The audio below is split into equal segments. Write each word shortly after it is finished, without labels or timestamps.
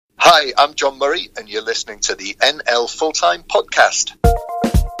Hi, I'm John Murray, and you're listening to the NL Full-Time Podcast.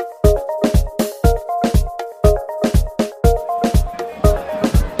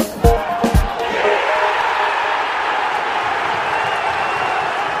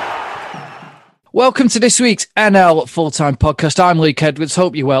 Welcome to this week's NL Full-Time Podcast. I'm Luke Edwards.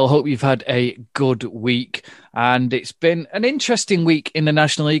 Hope you're well. Hope you've had a good week. And it's been an interesting week in the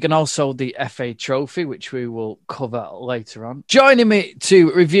National League and also the FA Trophy, which we will cover later on. Joining me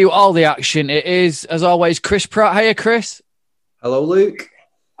to review all the action, it is, as always, Chris Pratt. Hiya, Chris. Hello, Luke.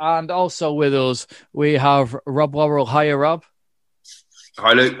 And also with us, we have Rob Worrell. Hiya, Rob.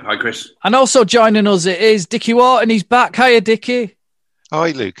 Hi, Luke. Hi, Chris. And also joining us, it is Dickie Wharton. He's back. Hiya, Dickie.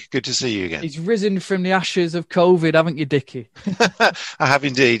 Hi, Luke. Good to see you again. He's risen from the ashes of COVID, haven't you, Dickie? I have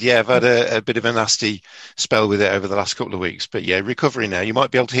indeed, yeah. I've had a bit of a nasty spell with it over the last couple of weeks. But yeah, recovering now. You might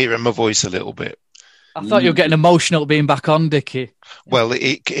be able to hear in my voice a little bit. I thought you were getting emotional being back on, Dickie. Well,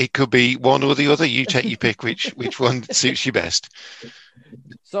 it could be one or the other. You take your pick, which one suits you best.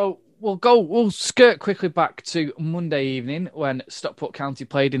 So we'll skirt quickly back to Monday evening when Stockport County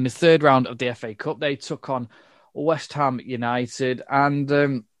played in the third round of the FA Cup. They took on West Ham United,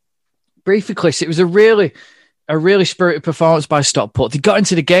 and briefly, Chris, it was a really spirited performance by Stockport. They got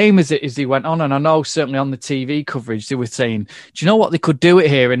into the game as they went on, and I know certainly on the TV coverage they were saying, do you know what, they could do it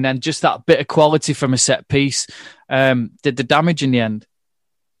here, and then just that bit of quality from a set piece did the damage in the end.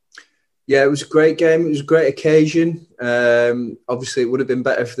 Yeah, it was a great game. It was a great occasion. Obviously, it would have been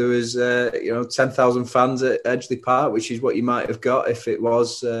better if there was 10,000 fans at Edgeley Park, which is what you might have got if it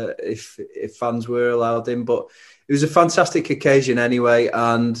was if fans were allowed in. But it was a fantastic occasion anyway.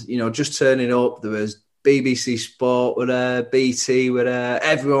 And just turning up, there was BBC Sport were there, BT were there,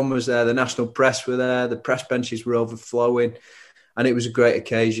 everyone was there. The national press were there. The press benches were overflowing, and it was a great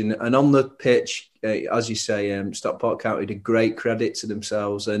occasion. And on the pitch, as you say, Stockport County did great credit to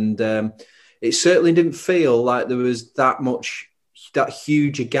themselves, and it certainly didn't feel like there was that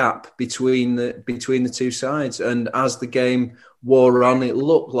huge a gap between the two sides. And as the game wore on, it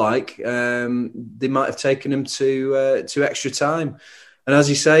looked like they might have taken them to extra time. And as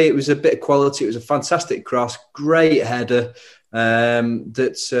you say, it was a bit of quality. It was a fantastic cross, great header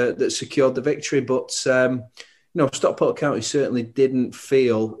that secured the victory. But Stockport County certainly didn't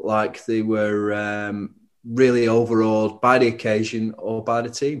feel like they were really overawed by the occasion or by the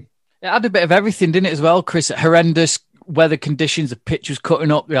team. It had a bit of everything, didn't it, as well, Chris? Horrendous weather conditions, the pitch was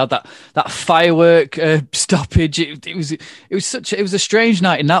cutting up. We had that firework stoppage. It was a strange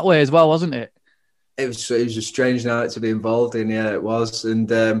night in that way as well, wasn't it? It was a strange night to be involved in. Yeah, it was.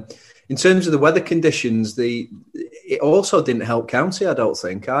 And in terms of the weather conditions, it also didn't help County, I don't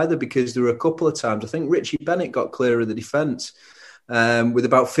think, either, because there were a couple of times, I think Richie Bennett got clear of the defence with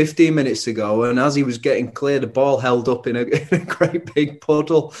about 15 minutes to go, and as he was getting clear, the ball held up in a great big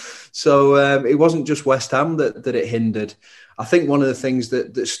puddle. So it wasn't just West Ham that it hindered. I think one of the things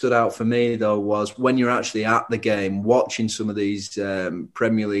that stood out for me, though, was when you're actually at the game, watching some of these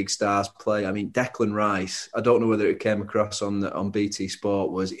Premier League stars play. I mean, Declan Rice, I don't know whether it came across on BT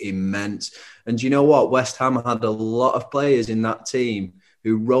Sport, was immense. And you know what? West Ham had a lot of players in that team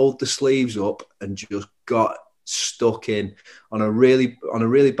who rolled the sleeves up and just got stuck in on a really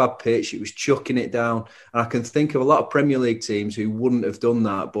bad pitch. It was chucking it down. And I can think of a lot of Premier League teams who wouldn't have done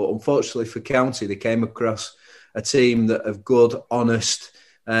that. But unfortunately for County, they came across a team that of good, honest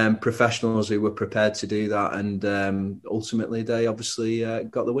professionals who were prepared to do that. And ultimately, they obviously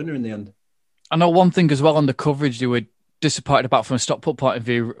got the winner in the end. I know one thing as well on the coverage they were disappointed about from a Stockport point of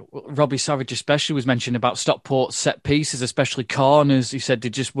view. Robbie Savage especially was mentioning about Stockport set pieces, especially corners. He said they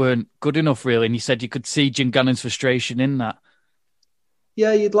just weren't good enough, really. And he said you could see Jim Gannon's frustration in that.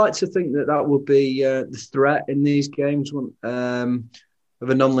 Yeah, you'd like to think that would be the threat in these games of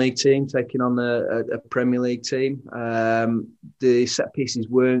a non-league team taking on a Premier League team. The set pieces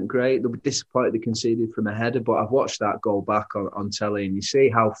weren't great. They were disappointed they conceded from a header, but I've watched that goal back on telly, and you see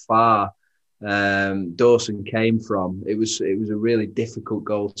how far Dawson came from. It was a really difficult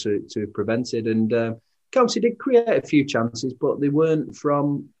goal to have prevented, and County did create a few chances, but they weren't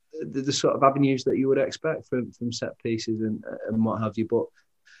from the sort of avenues that you would expect from set pieces and what have you. But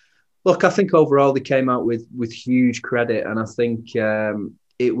look, I think overall they came out with huge credit, and I think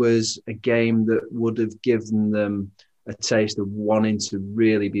it was a game that would have given them a taste of wanting to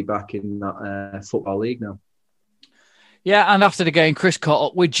really be back in that Football League now. Yeah, and after the game, Chris caught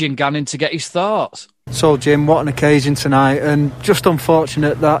up with Jim Gannon to get his thoughts. So, Jim, what an occasion tonight, and just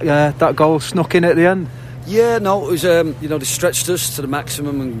unfortunate that that goal snuck in at the end. Yeah, no, it was, they stretched us to the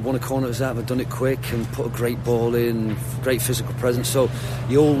maximum and won a corner as that, but done it quick and put a great ball in, great physical presence. So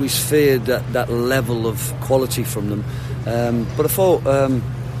you always feared that level of quality from them. But I thought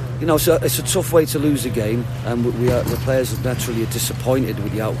it's a tough way to lose a game, and the players naturally are disappointed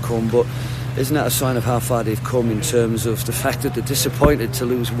with the outcome, but isn't that a sign of how far they've come in terms of the fact that they're disappointed to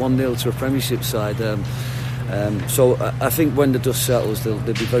lose 1-0 to a Premiership side? So I think when the dust settles, they'll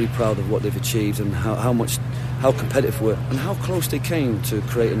be very proud of what they've achieved and how competitive we were and how close they came to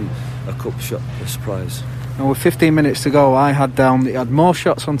creating a cup shot surprise. And with 15 minutes to go, I had down that you had more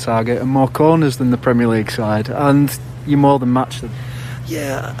shots on target and more corners than the Premier League side, and you more than matched them.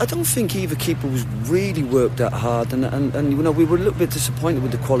 Yeah, I don't think either keeper was really worked that hard, and we were a little bit disappointed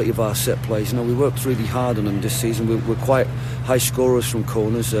with the quality of our set plays. We worked really hard on them this season. We're quite high scorers from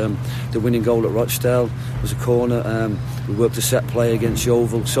corners. The winning goal at Rochdale was a corner. We worked a set play against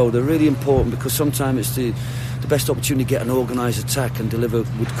Yeovil, so they're really important because sometimes it's the best opportunity to get an organised attack and deliver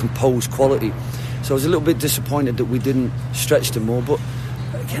with composed quality. So I was a little bit disappointed that we didn't stretch them more, but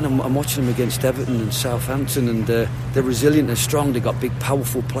again, I'm watching them against Everton and Southampton, and they're resilient, they're strong, they've got big,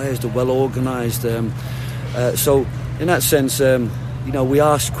 powerful players, they're well organised. So, in that sense, we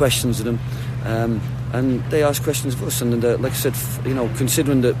ask questions of them, and they ask questions of us. And like I said,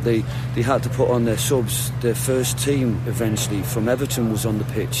 considering that they had to put on their subs, their first team eventually from Everton was on the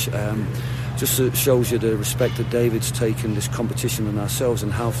pitch. Just shows you the respect that David's taken this competition and ourselves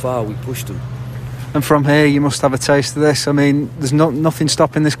and how far we pushed them. And from here, you must have a taste of this. I mean, there's nothing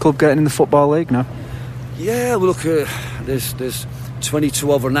stopping this club getting in the Football League now. Yeah, well, look, there's 22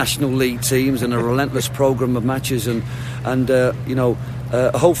 other National League teams and a relentless programme of matches, and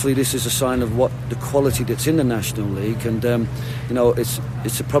hopefully this is a sign of what the quality that's in the National League. And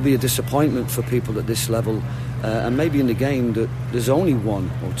it's probably a disappointment for people at this level, and maybe in the game that there's only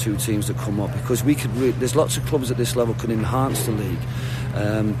one or two teams that come up, because there's lots of clubs at this level can enhance the league.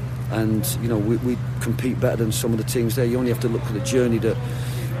 And we compete better than some of the teams there. You only have to look at the journey that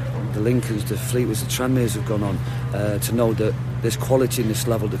the Lincolns, the Fleetwoods, the Tranmeres have gone on to know that there's quality in this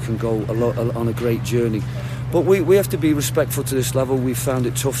level that can go on a great journey. But we have to be respectful to this level. We found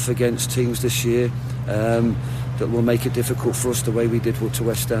it tough against teams this year that will make it difficult for us the way we did to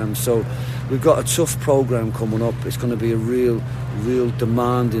West Ham. So we've got a tough programme coming up. It's going to be a real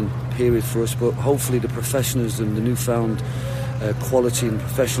demanding period for us. But hopefully the professionalism, the newfound quality and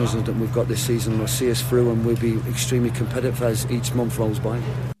professionalism that we've got this season will see us through, and we'll be extremely competitive as each month rolls by.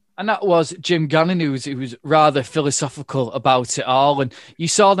 And that was Jim Gannon, who was rather philosophical about it all. And you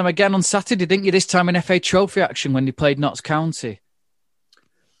saw them again on Saturday, didn't you, this time in FA Trophy action when they played Notts County?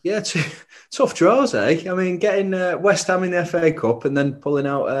 Yeah, tough draws, eh? I mean, getting West Ham in the FA Cup and then pulling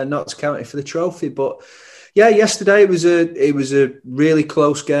out Notts County for the trophy. But yeah, yesterday it was a really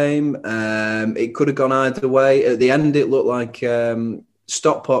close game. It could have gone either way. At the end, it looked like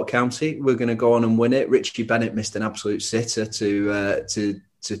Stockport County were going to go on and win it. Richie Bennett missed an absolute sitter to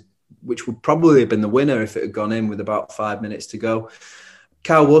which would probably have been the winner if it had gone in with about 5 minutes to go.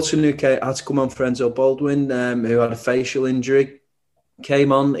 Carl Woodson, who had to come on for Enzo Baldwin, who had a facial injury,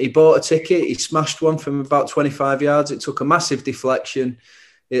 came on. He bought a ticket. He smashed one from about 25 yards. It took a massive deflection.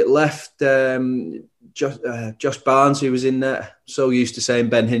 It left Josh Barnes, who was in net. So used to saying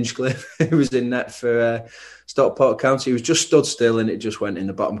Ben Hinchcliffe, who was in net for Stockport County. He was just stood still and it just went in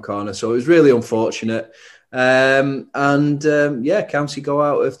the bottom corner. So it was really unfortunate. County go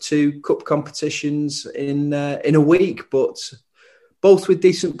out of 2 cup competitions in a week, but both with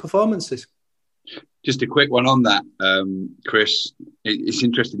decent performances. Just a quick one on that, Chris. It's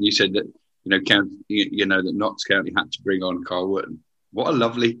interesting you said that that Notts County had to bring on Carl Woodson. What a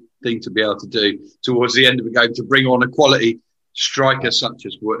lovely thing to be able to do towards the end of a game, to bring on a quality striker such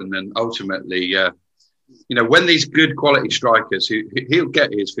as Woodson, and ultimately, when these good quality strikers, he'll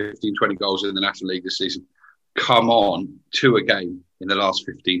get his 15, 20 goals in the National League this season, come on to a game in the last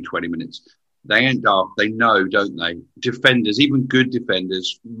 15, 20 minutes. They ain't daft. They know, don't they? Defenders, even good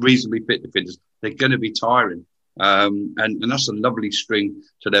defenders, reasonably fit defenders, they're going to be tiring. And that's a lovely string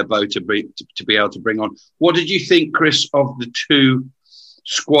to their bow to be able to bring on. What did you think, Chris, of the 2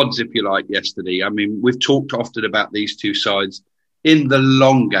 squads, if you like, yesterday? I mean, we've talked often about these 2 sides in the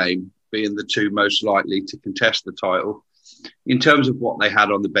long game being the 2 most likely to contest the title. In terms of what they had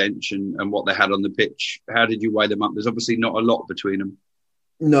on the bench and what they had on the pitch, how did you weigh them up? There's obviously not a lot between them.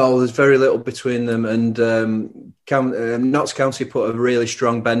 No, there's very little between them. And Notts County put a really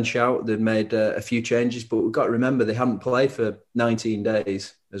strong bench out. They'd made a few changes, but we've got to remember they hadn't played for 19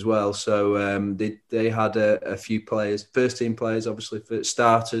 days as well. So they had a few players, first-team players, obviously, for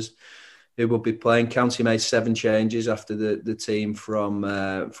starters, who will be playing. County made 7 changes after the team from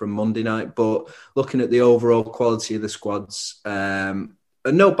Monday night. But looking at the overall quality of the squads,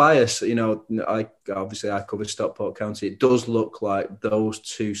 and no bias, I cover Stockport County. It does look like those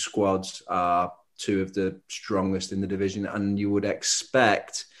 2 squads are 2 of the strongest in the division, and you would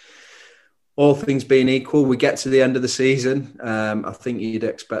expect all things being equal, we get to the end of the season. I think you'd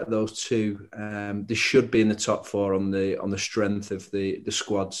expect those two. They should be in the top four on the strength of the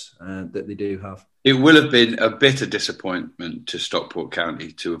squads that they do have. It will have been a bitter disappointment to Stockport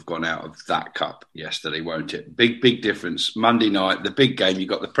County to have gone out of that cup yesterday, won't it? Big difference. Monday night, the big game, you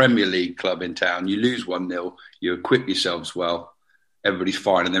got the Premier League club in town, you lose 1-0, you equip yourselves well, everybody's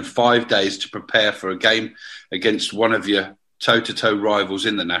fine. And then 5 days to prepare for a game against one of your toe-to-toe rivals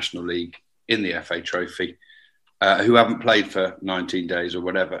in the National League, in the FA Trophy, who haven't played for 19 days or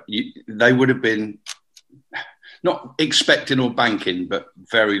whatever. They would have been not expecting or banking, but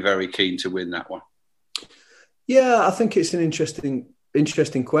very, very keen to win that one. Yeah, I think it's an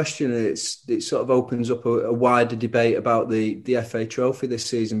interesting question. It sort of opens up a wider debate about the FA Trophy this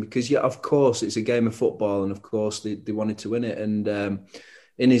season because, yeah, of course, it's a game of football and, of course, they wanted to win it. And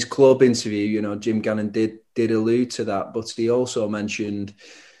in his club interview, Jim Gannon did allude to that, but he also mentioned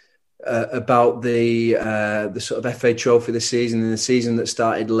about the sort of FA Trophy this season and the season that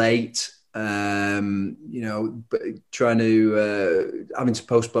started late. Trying to having to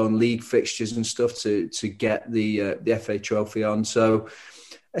postpone league fixtures and stuff to get the FA Trophy on. So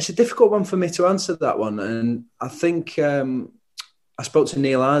it's a difficult one for me to answer that one. And I think I spoke to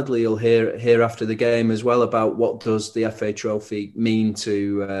Neil Ardley. You'll hear after the game as well about what does the FA Trophy mean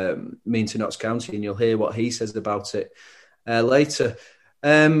to Notts County, and you'll hear what he says about it later.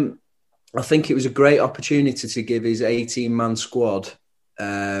 I think it was a great opportunity to give his 18-man squad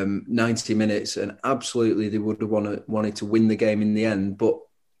 90 minutes, and absolutely they would have wanted to win the game in the end. But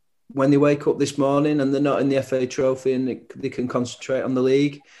when they wake up this morning and they're not in the FA Trophy and they can concentrate on the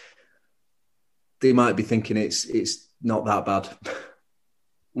league, they might be thinking it's not that bad.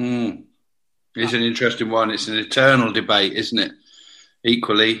 It's an interesting one. It's an eternal debate, isn't it?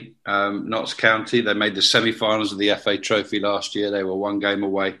 Equally, Notts County, they made the semi-finals of the FA Trophy last year. They were one game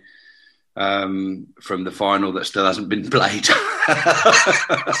away from the final that still hasn't been played,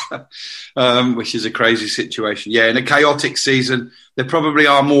 which is a crazy situation. Yeah, in a chaotic season, there probably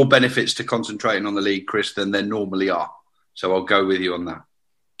are more benefits to concentrating on the league, Chris, than there normally are. So I'll go with you on that.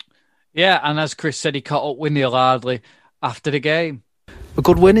 Yeah, and as Chris said, he caught up with Neil Ardley after the game. A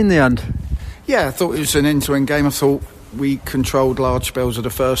good win in the end. Yeah, I thought it was an end-to-end game. I thought we controlled large spells of the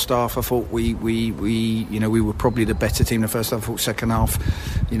first half. I thought we were probably the better team in the first half. I thought second half,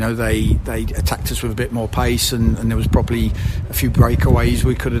 they attacked us with a bit more pace, and there was probably a few breakaways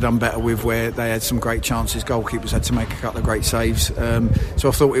we could have done better with, where they had some great chances. Goalkeepers had to make a couple of great saves. So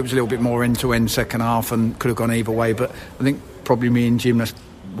I thought it was a little bit more end-to-end second half and could have gone either way. But I think probably me and Jim, that's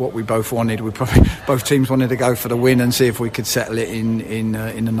what we both wanted. Both teams wanted to go for the win and see if we could settle it in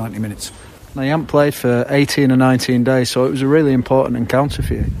the 90 minutes. Now, you haven't played for 18 or 19 days, so it was a really important encounter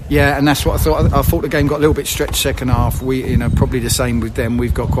for you. Yeah, and that's what I thought. I thought the game got a little bit stretched second half. We, probably the same with them.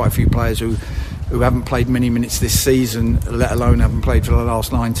 We've got quite a few players who haven't played many minutes this season, let alone haven't played for the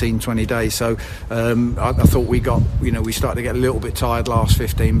last 19, 20 days. So I thought we got, we started to get a little bit tired last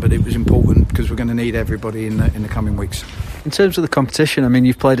 15, but it was important because we're going to need everybody in the coming weeks. In terms of the competition, I mean,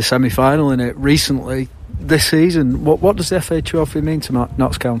 you've played a semi-final in it recently. This season, what does the FA Trophy mean to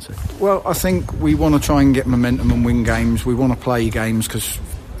Notts County? Well, I think we want to try and get momentum and win games. We want to play games because,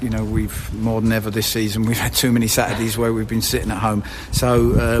 we've more than ever this season, we've had too many Saturdays where we've been sitting at home.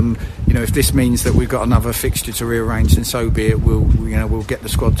 So, if this means that we've got another fixture to rearrange, then so be it. We'll get the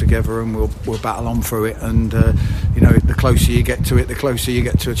squad together and we'll battle on through it. And, the closer you get to it, the closer you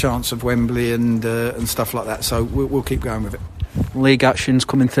get to a chance of Wembley and stuff like that. So we'll keep going with it. League action's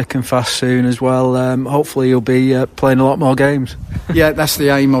coming thick and fast soon as well. Hopefully you'll be playing a lot more games. Yeah, that's the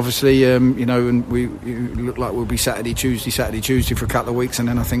aim, obviously. And we look like we'll be Saturday, Tuesday for a couple of weeks, and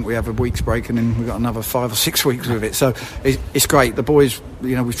then I think we have a week's break, and then we've got another 5 or 6 weeks with it. So it's great. The boys,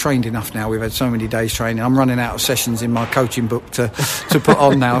 we've trained enough now. We've had so many days training. I'm running out of sessions in my coaching book to put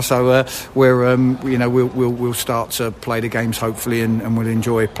on now. So we'll start to play the games hopefully, and we'll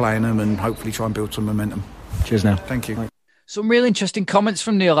enjoy playing them, and hopefully try and build some momentum. Cheers now. Thank you. Some really interesting comments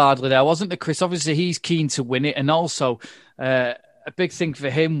from Neil Ardley there, wasn't there, Chris? Obviously, he's keen to win it. And also, a big thing for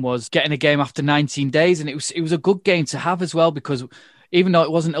him was getting a game after 19 days. And it was a good game to have as well, because even though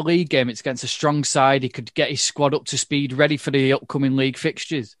it wasn't a league game, it's against a strong side. He could get his squad up to speed, ready for the upcoming league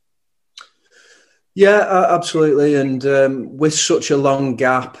fixtures. Yeah, absolutely. And with such a long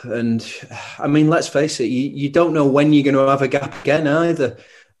gap, and I mean, let's face it, you don't know when you're going to have a gap again either.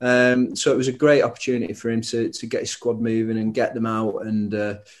 So it was a great opportunity for him to get his squad moving and get them out and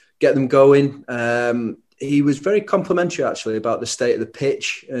get them going. He was very complimentary, actually, about the state of the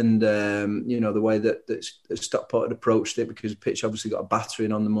pitch and, the way that Stockport had approached it, because the pitch obviously got a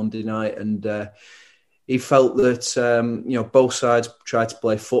battering on the Monday night. And he felt that both sides tried to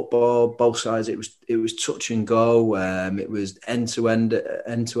play football. Both sides, it was touch and go. It was end to end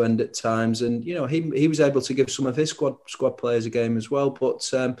at times, and he was able to give some of his squad players a game as well. But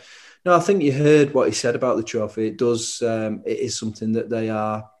no, I think you heard what he said about the trophy. It is something that they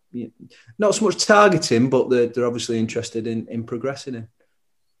are not so much targeting, but they're obviously interested in progressing in.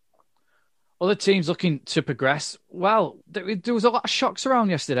 Other teams looking to progress. Well, there was a lot of shocks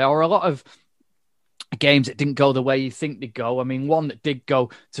around yesterday, or a lot of games that didn't go the way you think they'd go. I mean, one that did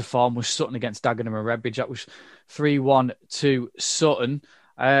go to form was Sutton against Dagenham and Redbridge. That was 3-1 to Sutton.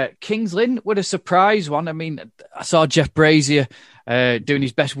 Kings Lynn with a surprise one. I mean, I saw Jeff Brazier doing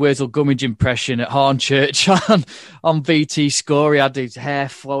his best Wurzel Gummidge impression at Hornchurch on VT Score. He had his hair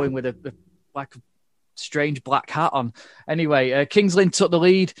flowing with a strange black hat on. Anyway, Kings Lynn took the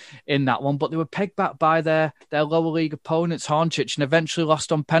lead in that one, but they were pegged back by their lower league opponents, Hornchurch, and eventually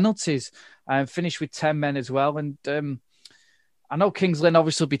lost on penalties and finished with 10 men as well. And I know Kings Lynn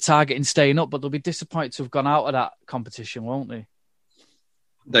obviously will be targeting staying up, but they'll be disappointed to have gone out of that competition, won't they?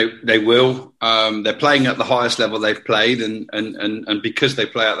 They will. They're playing at the highest level they've played, and because they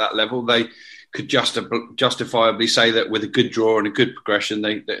play at that level, they could justifiably say that with a good draw and a good progression,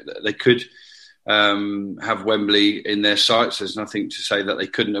 they could have Wembley in their sights. There's nothing to say that they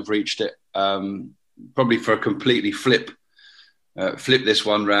couldn't have reached it. Probably for a completely flip this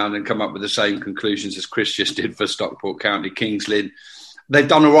one round and come up with the same conclusions as Chris just did for Stockport County. Kings Lynn, they've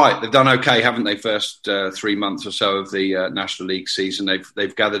done all right. They've done okay, haven't they? First 3 months or so of the National League season,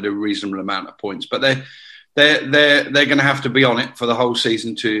 they've gathered a reasonable amount of points, but they're going to have to be on it for the whole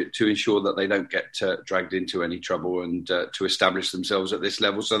season to ensure that they don't get dragged into any trouble and to establish themselves at this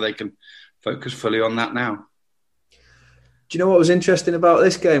level, so they can focus fully on that now. Do you know what was interesting about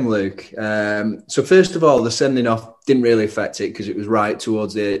this game, Luke? So first of all, the sending off didn't really affect it because it was right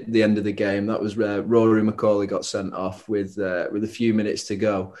towards the end of the game. That was Rory McCauley got sent off with a few minutes to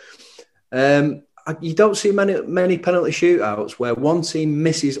go. You don't see many penalty shootouts where one team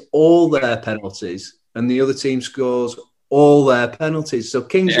misses all their penalties and the other team scores all their penalties. So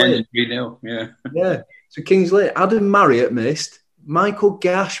Kings Lynn, 3-0, yeah. So Kings Lynn, Adam Marriott missed, Michael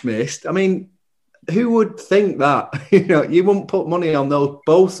Gash missed. I mean, who would think that? You wouldn't put money on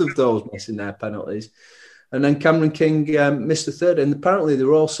both of those missing their penalties. And then Cameron King missed the third, and apparently they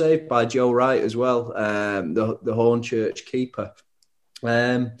were all saved by Joe Wright as well, the Hornchurch keeper.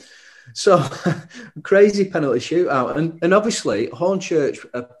 So crazy penalty shootout, and obviously Hornchurch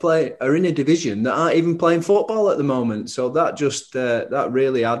are in a division that aren't even playing football at the moment. So that just that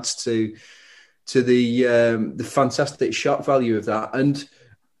really adds to the fantastic shock value of that. And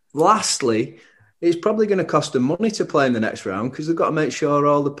lastly, it's probably going to cost them money to play in the next round because they've got to make sure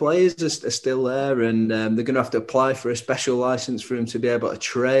all the players are still there, and they're going to have to apply for a special license for them to be able to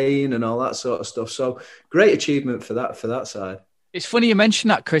train and all that sort of stuff. So great achievement for that side. It's funny you mention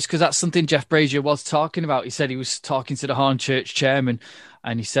that, Chris, because that's something Jeff Brazier was talking about. He said he was talking to the Hornchurch chairman,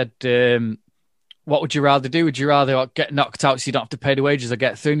 and he said, what would you rather do? Would you rather get knocked out so you don't have to pay the wages or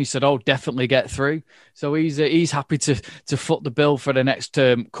get through? And he said, definitely get through. So he's happy to foot the bill for the next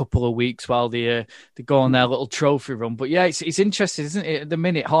couple of weeks while they go on their little trophy run. But yeah, it's interesting, isn't it? At the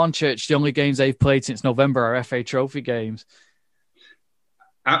minute, Hornchurch, the only games they've played since November are FA Trophy games.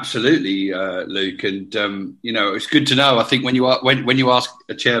 Absolutely, Luke. And, it's good to know. I think when you ask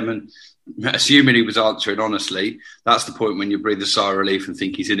a chairman, assuming he was answering honestly, that's the point when you breathe a sigh of relief and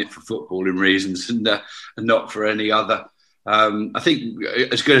think he's in it for footballing reasons and not for any other. I think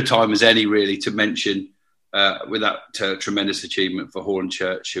as good a time as any, really, to mention with that tremendous achievement for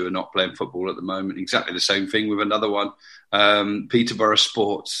Hornchurch, who are not playing football at the moment. Exactly the same thing with another one, Peterborough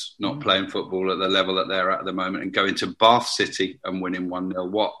Sports, not playing football at the level that they're at the moment, and going to Bath City and winning 1-0.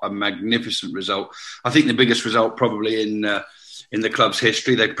 What a magnificent result. I think the biggest result probably in the club's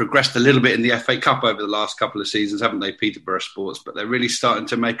history. They've progressed a little bit in the FA Cup over the last couple of seasons, haven't they, Peterborough Sports? But they're really starting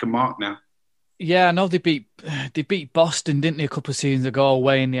to make a mark now. Yeah, I know they beat Boston, didn't they, a couple of seasons ago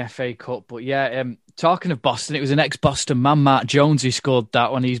away in the FA Cup. But yeah, talking of Boston, it was an ex-Boston man, Mark Jones, who scored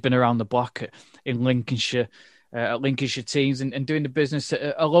that when he's been around the block in Lincolnshire, at Lincolnshire teams and doing the business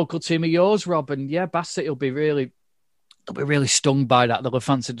at a local team of yours, Rob. And yeah, Bath City will be really stung by that. They'll have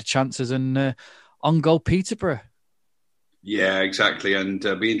fancied the chances and on goal Peterborough. Yeah, exactly. And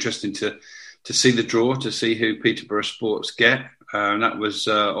be interesting to see the draw, to see who Peterborough Sports get. And that was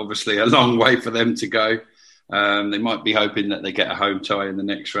obviously a long way for them to go. They might be hoping that they get a home tie in the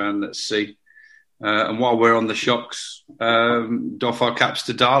next round. Let's see. And while we're on the shocks, doff our caps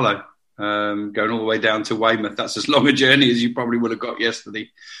to Darlow, going all the way down to Weymouth. That's as long a journey as you probably would have got yesterday.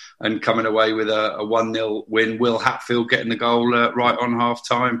 And coming away with a 1-0 win. Will Hatfield getting the goal right on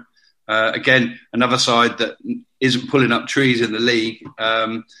half-time. Again, another side that isn't pulling up trees in the league.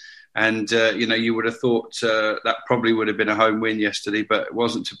 You would have thought that probably would have been a home win yesterday, but it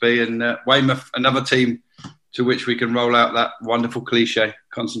wasn't to be. And Weymouth, another team to which we can roll out that wonderful cliche,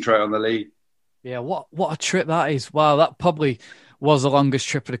 concentrate on the league. Yeah, what a trip that is. Wow, that probably was the longest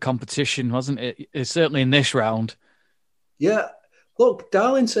trip of the competition, wasn't it? It's certainly in this round. Yeah. Look,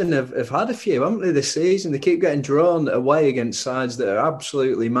 Darlington have had a few, haven't they, this season? They keep getting drawn away against sides that are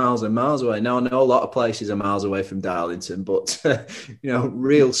absolutely miles and miles away. Now, I know a lot of places are miles away from Darlington, but,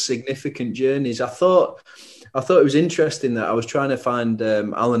 real significant journeys. I thought it was interesting that I was trying to find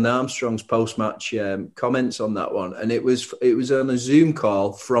Alan Armstrong's post-match comments on that one, and it was on a Zoom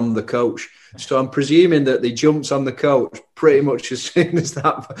call from the coach. So I'm presuming that they jumped on the coach pretty much as soon as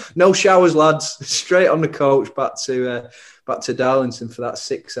that. No showers, lads. Straight on the coach back to Darlington for that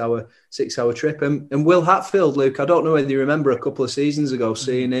 6 hour trip. And Will Hatfield, Luke, I don't know whether you remember a couple of seasons ago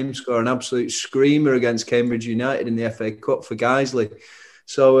seeing him score an absolute screamer against Cambridge United in the FA Cup for Guiseley.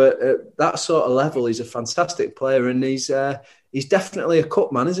 So at that sort of level, he's a fantastic player, and he's definitely a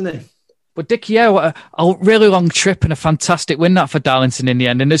cup man, isn't he? But Dickie, what a really long trip and a fantastic win that for Darlington in the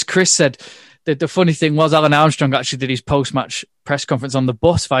end. And as Chris said, the funny thing was Alan Armstrong actually did his post-match press conference on the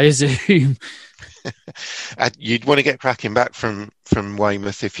bus via Zoom. You'd want to get cracking back from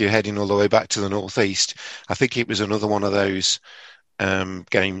Weymouth if you're heading all the way back to the northeast. I think it was another one of those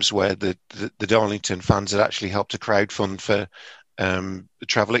games where the Darlington fans had actually helped to crowdfund for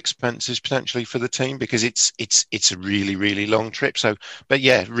travel expenses potentially for the team, because it's a really, really long trip. So, but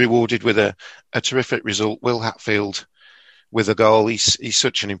yeah, rewarded with a terrific result. Will Hatfield with a goal. He's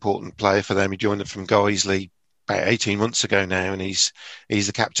such an important player for them. He joined them from Guiseley about 18 months ago now, and he's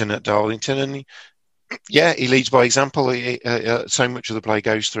the captain at Darlington. And he leads by example. So much of the play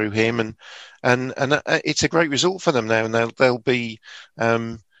goes through him, and it's a great result for them now. And they'll be.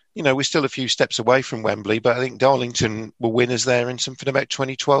 We're still a few steps away from Wembley, but I think Darlington were winners there in something about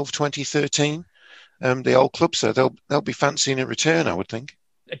 2012, 2013, the old club. So they'll be fancying a return, I would think.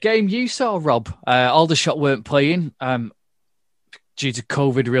 A game you saw, Rob. Aldershot weren't playing due to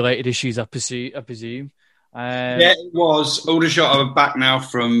COVID-related issues, I presume. Yeah, it was. Aldershot are back now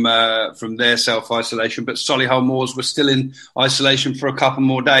from their self-isolation, but Solihull Moors were still in isolation for a couple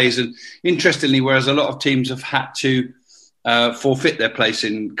more days. And interestingly, whereas a lot of teams have had to forfeit their place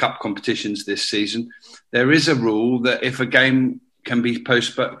in cup competitions this season, there is a rule that if a game can be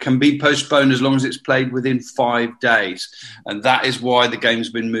postponed as long as it's played within 5 days, and that is why the game's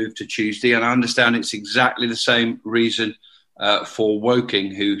been moved to Tuesday. And I understand it's exactly the same reason for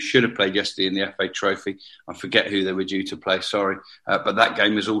Woking, who should have played yesterday in the FA Trophy. I forget who they were due to play, sorry, but that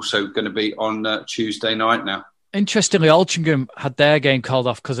game is also going to be on Tuesday night now. Interestingly, Altrincham had their game called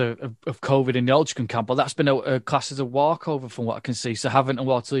off because of COVID in the Altrincham camp, but that's been a class as a walkover from what I can see. So Havant and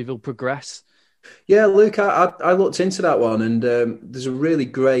Waterloo will progress. Yeah, Luke, I looked into that one, and there's a really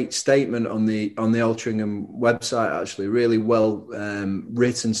great statement on the Altrincham website, actually, really well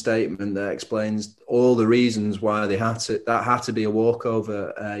written statement that explains all the reasons why that had to be a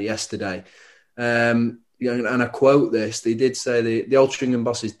walkover yesterday. And I quote this, they did say the Altrincham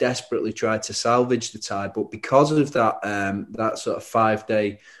bosses desperately tried to salvage the tie, but because of that sort of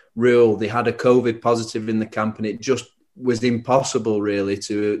 5-day rule, they had a COVID positive in the camp, and it just was impossible really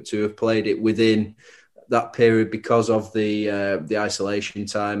to have played it within that period because of the isolation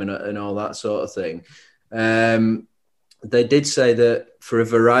time and all that sort of thing. They did say that for a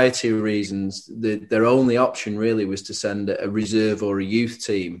variety of reasons, their only option really was to send a reserve or a youth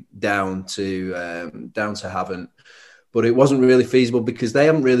team down to Havant, but it wasn't really feasible because they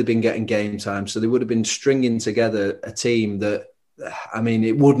haven't really been getting game time. So they would have been stringing together a team that, I mean,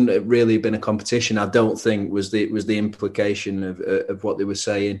 it wouldn't have really been a competition. I don't think was the implication of what they were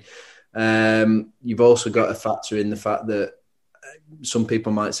saying. You've also got to factor in the fact that some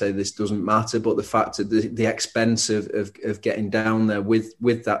people might say this doesn't matter, but the fact that the expense of getting down there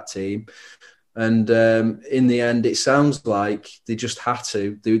with that team, and in the end, it sounds like they just had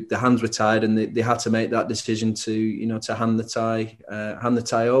to. The hands were tied, and they had to make that decision to hand the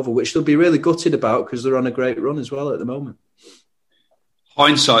tie over, which they'll be really gutted about because they're on a great run as well at the moment.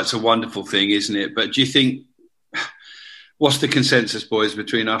 Hindsight's a wonderful thing, isn't it? But do you think, what's the consensus, boys,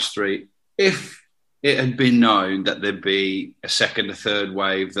 between us three? If it had been known that there'd be a second, a third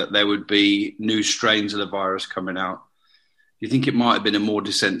wave, that there would be new strains of the virus coming out, do you think it might have been a more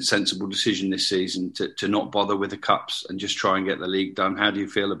sensible decision this season to not bother with the cups and just try and get the league done? How do you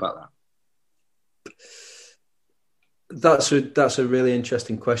feel about that? That's a really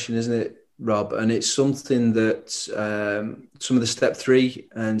interesting question, isn't it, Rob? And it's something that some of the step 3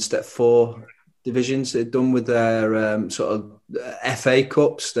 and step 4 divisions they've done with their sort of FA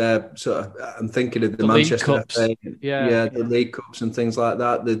Cups. They're sort of, I'm thinking of the Manchester FA, the League Cups and things like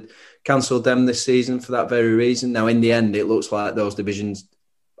that. They cancelled them this season for that very reason. Now, in the end, it looks like those divisions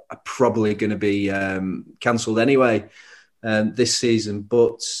are probably going to be cancelled anyway this season.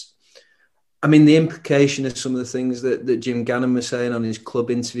 But I mean, the implication of some of the things that Jim Gannon was saying on his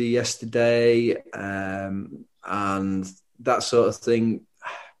club interview yesterday, and that sort of thing.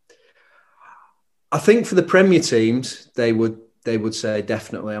 I think for the Premier teams, they would say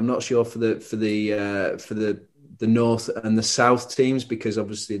definitely. I'm not sure for the North and the South teams, because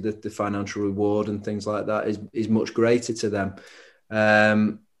obviously the financial reward and things like that is much greater to them.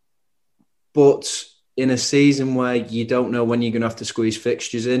 But in a season where you don't know when you're going to have to squeeze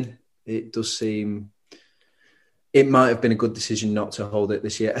fixtures in, it does seem it might have been a good decision not to hold it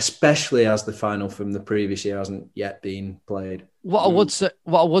this year, especially as the final from the previous year hasn't yet been played. What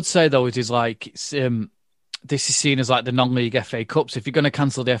I would say though, it is like this is seen as like the non-league FA Cups. If you're going to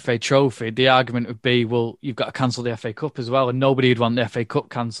cancel the FA Trophy, the argument would be, well, you've got to cancel the FA Cup as well, and nobody would want the FA Cup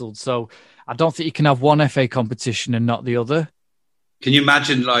cancelled. So I don't think you can have one FA competition and not the other. Can you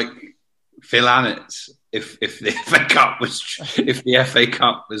imagine like Phil Annett if the FA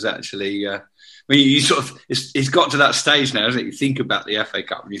Cup was actually? I mean, you sort of it's got to that stage now, isn't it? You think about the FA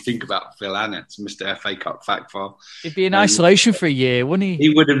Cup and you think about Phil Annett, Mr. FA Cup fact file. He'd be in isolation for a year, wouldn't he?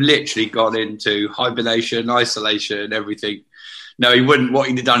 He would have literally gone into hibernation, isolation, everything. No, he wouldn't. What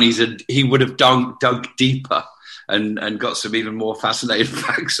he'd have done is he would have dug deeper and got some even more fascinating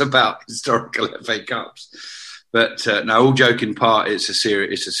facts about historical FA Cups. But no, all joking apart, it's a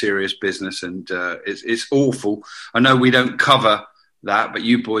serious business, and it's awful. I know we don't cover that, but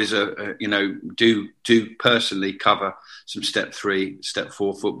you boys are do personally cover some step 3, step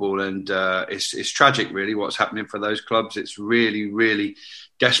 4 football, and it's tragic really what's happening for those clubs. It's really, really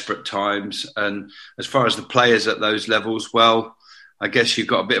desperate times, and as far as the players at those levels, well, I guess you've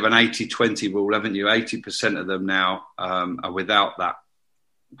got a bit of an 80-20 rule, haven't you? 80% of them now are without that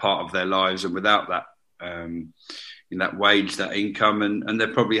part of their lives and without that that wage, that income, and there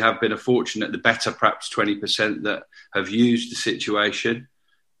probably have been a fortunate, the better perhaps 20% that have used the situation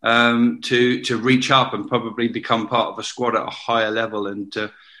to reach up and probably become part of a squad at a higher level. And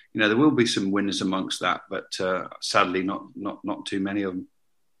there will be some winners amongst that, but sadly not too many of them.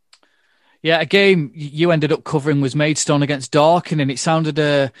 Yeah, a game you ended up covering was Maidstone against Dorking, and it sounded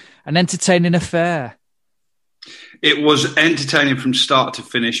an entertaining affair. It was entertaining from start to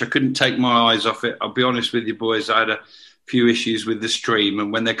finish. I couldn't take my eyes off it. I'll be honest with you, boys. I had a few issues with the stream,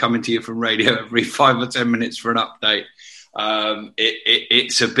 and when they're coming to you from radio every 5 or 10 minutes for an update,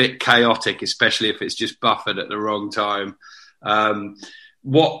 it's a bit chaotic, especially if it's just buffered at the wrong time.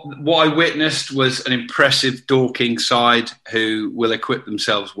 What I witnessed was an impressive Dorking side who will equip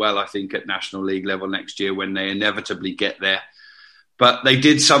themselves well, I think, at National League level next year when they inevitably get there. But they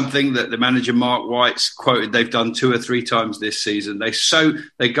did something that the manager, Mark White's quoted, they've done 2 or 3 times this season.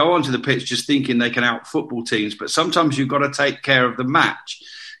 They go onto the pitch just thinking they can out-football teams, but sometimes you've got to take care of the match.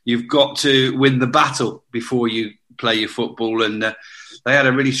 You've got to win the battle before you play your football. And they had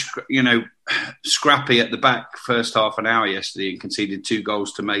a really, scrappy at the back first half an hour yesterday and conceded 2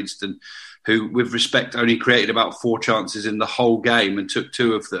 goals to Maidstone, who, with respect, only created about 4 chances in the whole game and took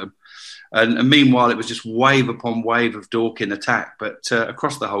 2 of them. And meanwhile, it was just wave upon wave of Dorking attack. But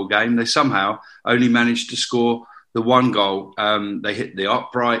across the whole game, they somehow only managed to score the 1 goal. They hit the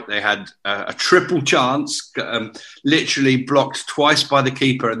upright. They had a triple chance, literally blocked twice by the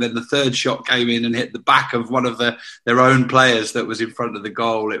keeper. And then the 3rd shot came in and hit the back of one of their own players that was in front of the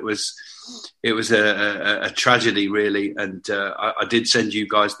goal. It was a tragedy, really. And I did send you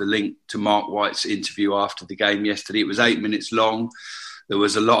guys the link to Mark White's interview after the game yesterday. It was 8 minutes long. There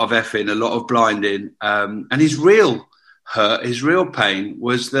was a lot of effing, a lot of blinding. And his real hurt, his real pain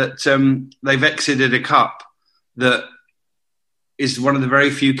was that they've exited a cup that is one of the very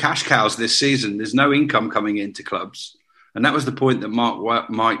few cash cows this season. There's no income coming into clubs. And that was the point that Mark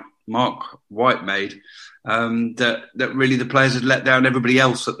White made, that really the players had let down everybody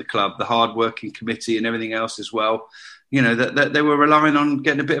else at the club, the hard-working committee and everything else as well. That they were relying on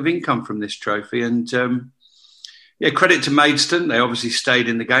getting a bit of income from this trophy. And credit to Maidstone. They obviously stayed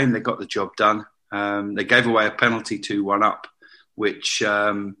in the game. They got the job done. They gave away a penalty 2-1 up, which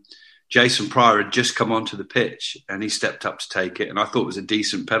Jason Pryor had just come onto the pitch and he stepped up to take it. And I thought it was a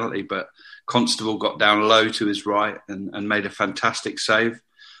decent penalty, but Constable got down low to his right and made a fantastic save.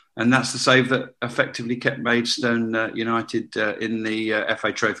 And that's the save that effectively kept Maidstone United in the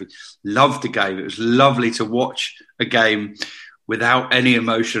FA Trophy. Loved the game. It was lovely to watch a game without any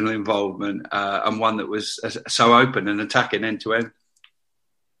emotional involvement, and one that was so open and attacking end to end.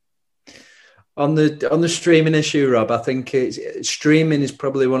 On the streaming issue, Rob, I think streaming is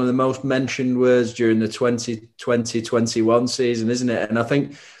probably one of the most mentioned words during the 2020-21 season, isn't it? And I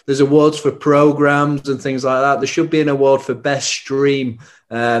think there's awards for programs and things like that. There should be an award for best stream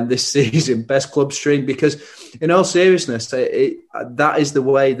this season, best club stream, because in all seriousness, that is the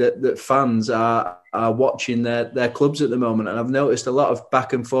way that fans are watching their clubs at the moment. And I've noticed a lot of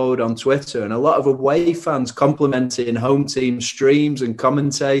back and forward on Twitter and a lot of away fans complimenting home team streams and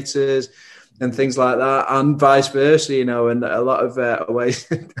commentators and things like that, and vice versa, and a lot of away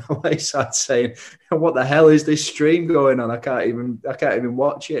sides saying, "What the hell is this stream going on? I can't even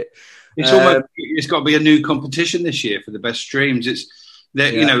watch it." It's got to be a new competition this year for the best streams.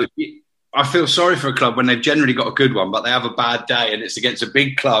 I feel sorry for a club when they've generally got a good one, but they have a bad day and it's against a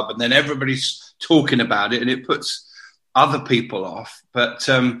big club, and then everybody's talking about it, and it puts other people off. But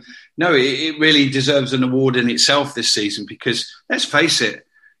no, it really deserves an award in itself this season, because let's face it.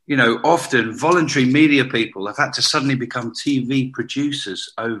 Often voluntary media people have had to suddenly become TV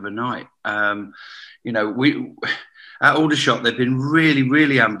producers overnight. We at Aldershot, they've been really,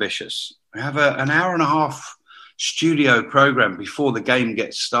 really ambitious. We have an hour and a half studio program before the game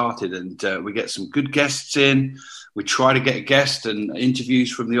gets started, and we get some good guests in. We try to get a guest and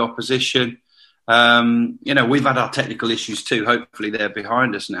interviews from the opposition. We've had our technical issues too. Hopefully they're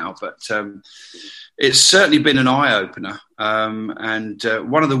behind us now, but it's certainly been an eye-opener. And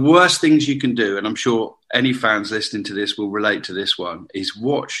one of the worst things you can do, and I'm sure any fans listening to this will relate to this one, is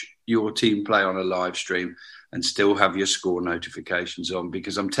watch your team play on a live stream and still have your score notifications on.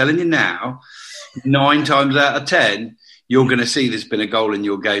 Because I'm telling you now, 9 times out of 10, you're going to see there's been a goal in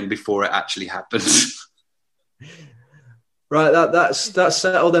your game before it actually happens. Right, that's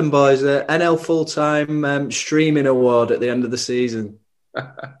settled then, boys. NL Full-Time Streaming Award at the end of the season.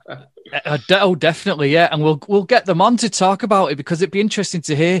 Oh, definitely, yeah. And we'll get them on to talk about it, because it'd be interesting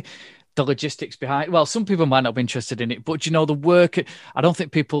to hear the logistics behind. Well, some people might not be interested in it, but the work. I don't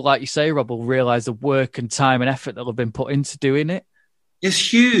think people, like you say, Rob, will realise the work and time and effort that have been put into doing it.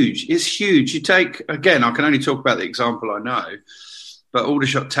 It's huge. It's huge. You take, again, I can only talk about the example I know, but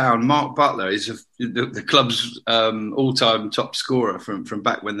Aldershot Town, Mark Butler is the club's all-time top scorer from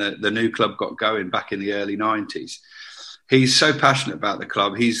back when the new club got going back in the early 90s. He's so passionate about the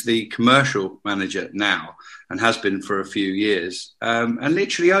club. He's the commercial manager now and has been for a few years. And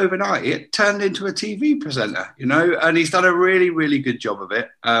literally overnight, it turned into a TV presenter, and he's done a really, really good job of it.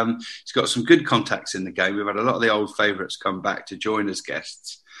 He's got some good contacts in the game. We've had a lot of the old favourites come back to join as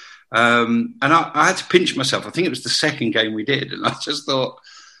guests. And I had to pinch myself. I think it was the second game we did. And I just thought,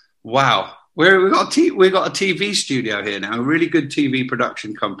 wow, we've got a TV studio here now, a really good TV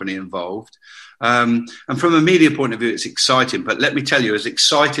production company involved. And from a media point of view, it's exciting. But let me tell you, as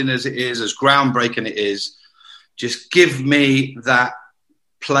exciting as it is, as groundbreaking it is, just give me that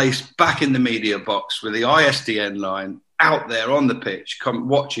place back in the media box with the ISDN line out there on the pitch,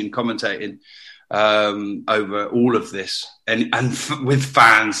 commentating over all of this, and with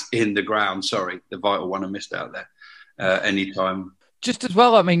fans in the ground. Sorry, the vital one I missed out there. Anytime. Just as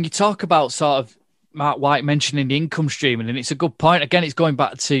well, you talk about sort of Mark White mentioning the income streaming, and it's a good point. Again, it's going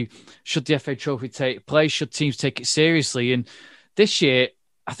back to, should the FA Trophy take place? Should teams take it seriously? And this year,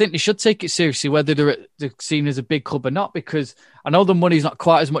 I think they should take it seriously, whether they're seen as a big club or not, because I know the money's not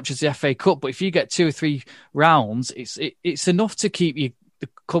quite as much as the FA Cup, but if you get 2 or 3 rounds, it's enough to keep the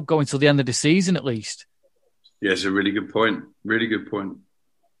club going till the end of the season at least. Yeah, it's a really good point. Really good point.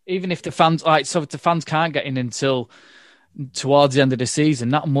 Even if the fans, if the fans can't get in until towards the end of the season,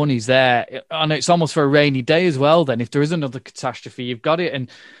 that money's there, and it's almost for a rainy day as well. Then, if there is another catastrophe, you've got it. And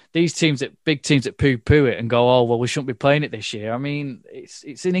these big teams that poo-poo it and go, "Oh well, we shouldn't be playing it this year."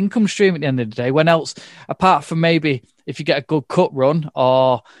 It's an income stream at the end of the day. When else, apart from maybe if you get a good cup run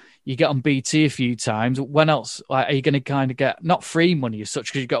or you get on BT a few times, when else are you going to kind of get not free money as such,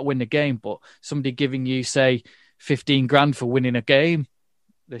 because you've got to win the game, but somebody giving you say 15 grand for winning a game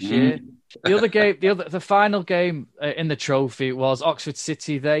this year? The other game, the final game in the trophy was Oxford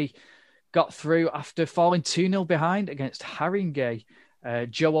City. They got through after falling 2-0 behind against Haringey.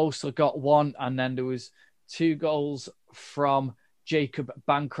 Joe Osler got 1, and then there was 2 goals from Jacob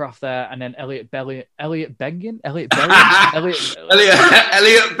Bancroft there, and then Elliot Belliot. Elliot Bengian? Elliot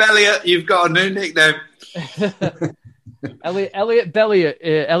Belliot, you've got a new nickname. Elliot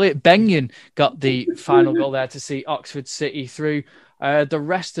Bengian got the final goal there to see Oxford City through. The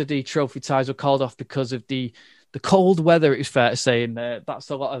rest of the trophy ties were called off because of the cold weather, it's fair to say, and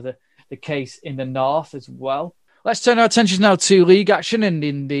that's a lot of the case in the north as well. Let's turn our attention now to league action, and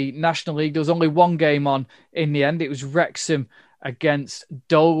in the National League, there was only one game on in the end. It was Wrexham against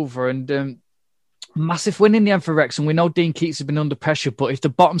Dover, and Massive win in the end for Wrexham. We know Dean Keats has been under pressure, but if the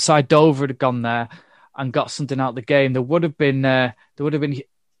bottom side Dover had gone there and got something out of the game, there would have been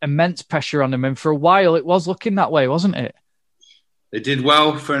immense pressure on them. And for a while, it was looking that way, wasn't it? They did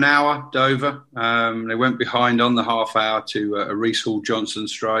well for an hour, Dover. They went behind on the half hour to a Reece Hall-Johnson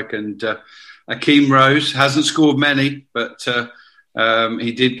strike, and Akeem Rose hasn't scored many, but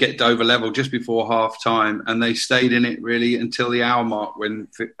he did get Dover level just before half time, and they stayed in it really until the hour mark when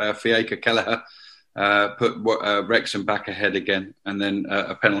Fiacre Kelleher put Wrexham back ahead again, and then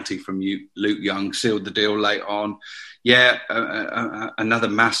a penalty from Luke Young sealed the deal late on. Yeah, another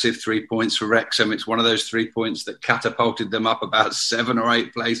massive 3 points for Wrexham. It's one of those 3 points that catapulted them up about 7 or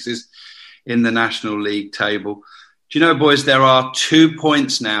 8 places in the National League table. Do you know, boys, there are 2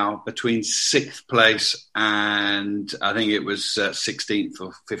 points now between 6th place and I think it was 16th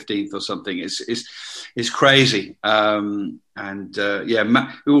or 15th or something. It's crazy. It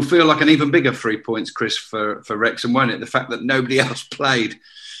will feel like an even bigger 3 points, Chris, for Wrexham, won't it? The fact that nobody else played.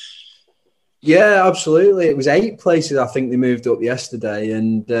 Yeah, absolutely. It was 8 places, I think, they moved up yesterday,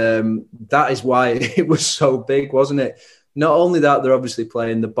 and that is why it was so big, wasn't it? Not only that, they're obviously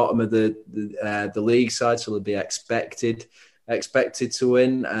playing the bottom of the league side, so they'll be expected to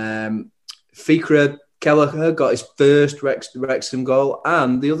win. Fiacre Kelleher got his first Wrexham goal,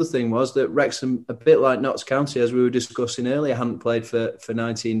 and the other thing was that Wrexham, a bit like Notts County, as we were discussing earlier, hadn't played for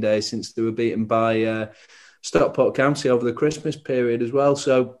 19 days since they were beaten by Stockport County over the Christmas period as well.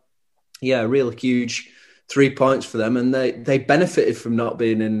 So, yeah, real huge 3 points for them, and they benefited from not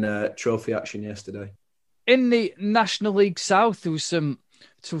being in trophy action yesterday. In the National League South, there was some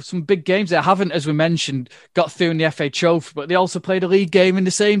big games that haven't, as we mentioned, got through in the FA Trophy, but they also played a league game in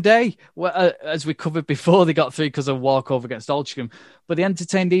the same day. Well, as we covered before, they got through because of a walkover against Altrincham, but they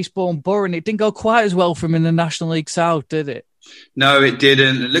entertained Eastbourne Borough, and it didn't go quite as well for them in the National League South, did it? No, it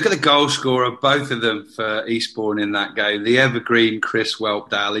didn't. Look at the goal scorer, both of them for Eastbourne in that game. The evergreen Chris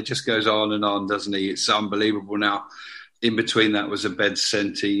Whelpdale. He just goes on and on, doesn't he? It's unbelievable now. In between that was a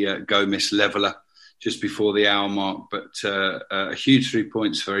Bedsenti Gomis leveller just before the hour mark. But a huge 3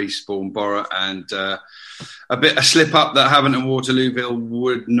 points for Eastbourne Borough, and a slip up that Havant and Waterlooville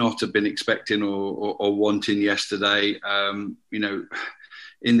would not have been expecting or wanting yesterday.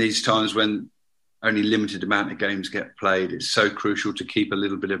 In these times when only limited amount of games get played, it's so crucial to keep a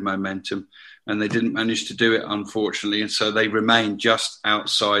little bit of momentum, and they didn't manage to do it, unfortunately, and so they remain just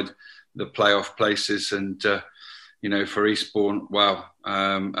outside the playoff places. And for Eastbourne, wow,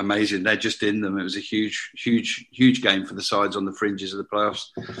 amazing, they're just in them. It was a huge game for the sides on the fringes of the playoffs.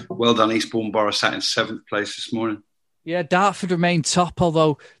 Well done, Eastbourne Borough, sat in 7th place this morning. Yeah, Dartford remain top,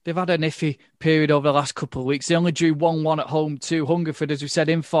 although they've had an iffy period over the last couple of weeks. They only drew 1-1 at home to Hungerford, as we said,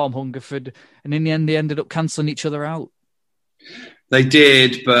 in-form Hungerford, and in the end they ended up cancelling each other out. They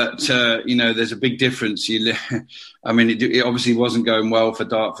did, but, there's a big difference. It obviously wasn't going well for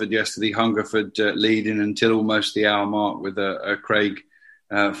Dartford yesterday. Hungerford leading until almost the hour mark with a Craig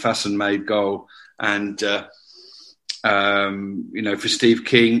Fasson-made goal. And, for Steve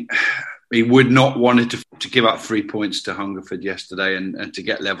King, he would not wanted to give up 3 points to Hungerford yesterday, and to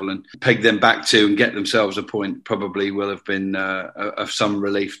get level and peg them back to and get themselves a point probably will have been of some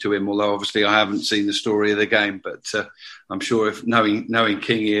relief to him. Although obviously I haven't seen the story of the game, but I'm sure if knowing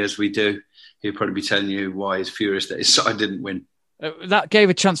King here as we do, he'll probably be telling you why he's furious that his side didn't win. That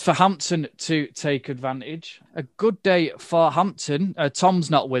gave a chance for Hampton to take advantage. A good day for Hampton. Tom's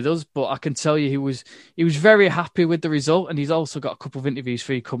not with us, but I can tell you he was very happy with the result, and he's also got a couple of interviews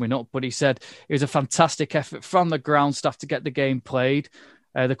for you coming up. But he said it was a fantastic effort from the ground staff to get the game played.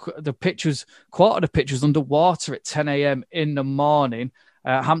 The pitch was underwater at 10 a.m. in the morning.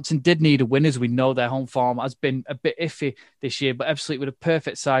 Hampton did need a win, as we know their home form has been a bit iffy this year, but Ebbsfleet were the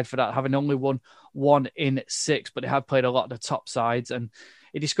perfect side for that, having only won 1 in 6, but they had played a lot of the top sides. And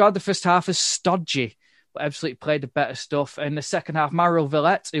he described the first half as stodgy, but Ebbsfleet played the better stuff. In the second half, Mario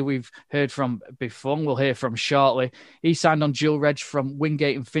Villette, who we've heard from before and we'll hear from shortly, he signed on dual reg from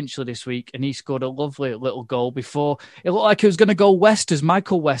Wingate and Finchley this week, and he scored a lovely little goal before it looked like it was going to go west as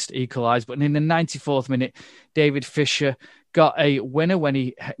Michael West equalised. But in the 94th minute, David Fisher got a winner when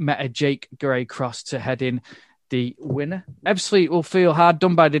he met a Jake Gray cross to head in the winner. Ebbsfleet will feel hard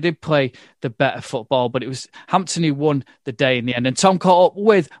done by. They did play the better football, but it was Hampton who won the day in the end. And Tom caught up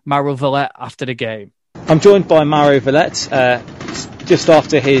with Mario Villette after the game. I'm joined by Mario Villette just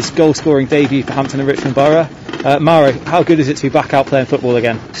after his goal-scoring debut for Hampton and Richmond Borough. Mario, how good is it to be back out playing football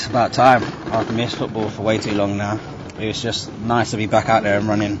again? It's about time. I've missed football for way too long now. It was just nice to be back out there and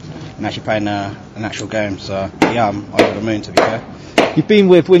running and actually playing an actual game. So, yeah, I'm over the moon, to be fair. You've been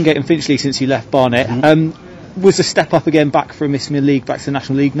with Wingate and Finchley since you left Barnet. Mm-hmm. Was the step up again back from Isthmian League back to the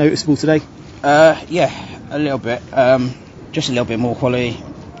National League noticeable today? Yeah, a little bit. Just a little bit more quality,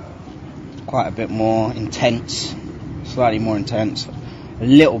 quite a bit more intense, slightly more intense. A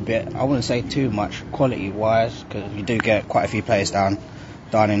little bit, I wouldn't say too much quality-wise, because you do get quite a few players down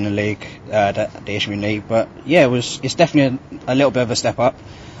in the league, the Isthmian League. But yeah, it's definitely a little bit of a step up,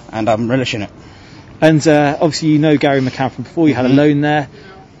 and I'm relishing it. And obviously you know Gary McCann from before, you had a loan there.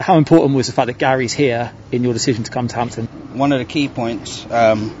 How important was the fact that Gary's here in your decision to come to Hampton? One of the key points,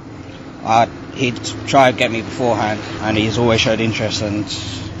 he'd tried to get me beforehand, and he's always showed interest, and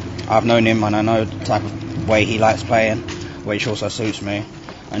I've known him and I know the type of way he likes playing, which also suits me.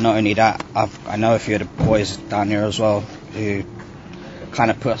 And not only that, I know a few of the boys down here as well who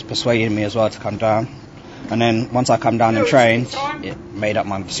kind of persuaded me as well to come down. And then once I come down and train, it made up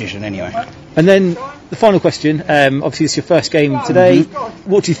my decision anyway. And then the final question, obviously it's your first game today.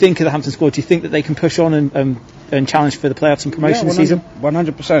 What do you think of the Hampton squad? Do you think that they can push on and challenge for the playoffs and promotion this season?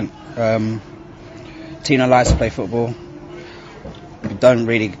 100%. Tina likes to play football. We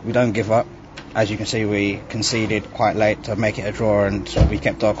don't give up. As you can see, we conceded quite late to make it a draw, and we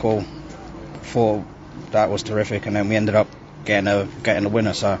kept our cool. Thought that was terrific, and then we ended up getting a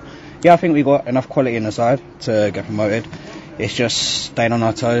winner. So yeah, I think we got enough quality in the side to get promoted. It's just staying on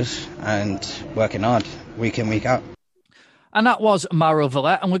our toes and working hard week in, week out. And that was Mauro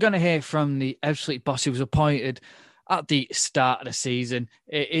Villette, and we're going to hear from the Ebbsfleet boss who was appointed at the start of the season.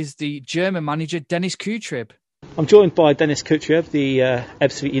 It is the German manager, Dennis Kutrib. I'm joined by Dennis Kutrib, the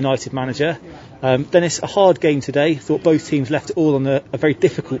Ebbsfleet United manager. Dennis, a hard game today. Thought both teams left it all on a very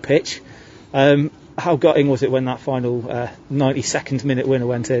difficult pitch. How gutting was it when that final 92nd minute winner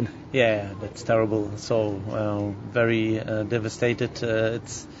went in? Yeah, that's terrible. So very devastated.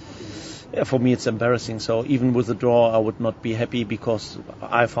 For me, it's embarrassing. So even with the draw, I would not be happy because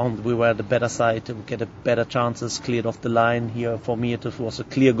I found we were the better side. We get a better chances, cleared off the line. Here, for me, it was a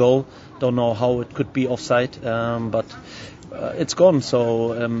clear goal. Don't know how it could be offside, but it's gone.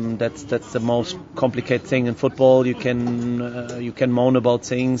 So that's the most complicated thing in football. You can moan about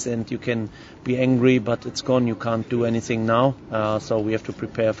things and you can be angry, but it's gone. You can't do anything now. So we have to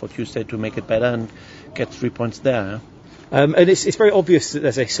prepare for Tuesday to make it better and get 3 points there. And it's very obvious that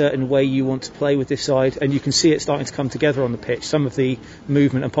there's a certain way you want to play with this side, and you can see it starting to come together on the pitch. Some of the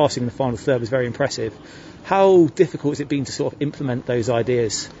movement and passing in the final third was very impressive. How difficult has it been to sort of implement those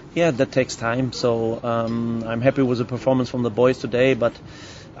ideas? Yeah, that takes time. So I'm happy with the performance from the boys today, but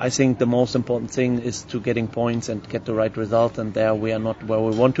I think the most important thing is to getting points and get the right result, and there we are not where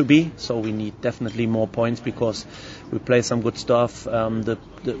we want to be. So we need definitely more points because we play some good stuff.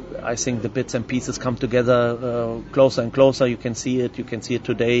 I think the bits and pieces come together closer and closer. You can see it. You can see it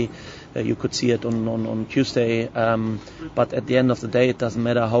today. You could see it on Tuesday. But at the end of the day, it doesn't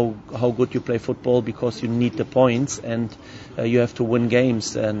matter how good you play football because you need the points and you have to win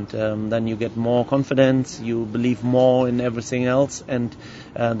games. And then you get more confidence. You believe more in everything else, and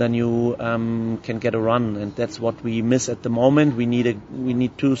then you can get a run. And that's what we miss at the moment. We need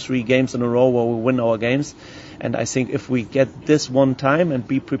 2-3 games in a row where we win our games. And I think if we get this one time and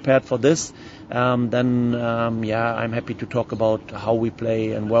be prepared for this, then I'm happy to talk about how we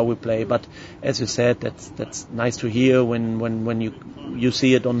play and where we play. But as you said, that's nice to hear when you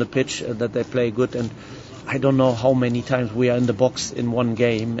see it on the pitch that they play good. And I don't know how many times we are in the box in one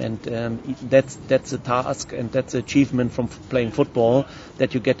game, and that's a task and that's an achievement from playing football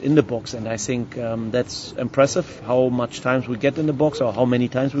that you get in the box. And I think that's impressive how much times we get in the box or how many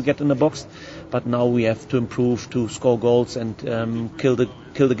times we get in the box. But now we have to improve to score goals and kill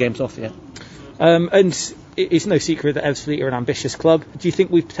the games off. Yeah. And it's no secret that Ebbsfleet are an ambitious club. Do you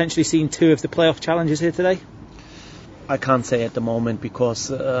think we've potentially seen 2 of the playoff challenges here today? I can't say at the moment because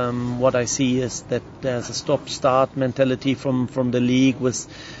what I see is that there's a stop-start mentality from the league with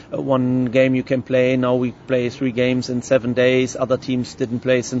one game you can play. Now we play 3 games in 7 days. Other teams didn't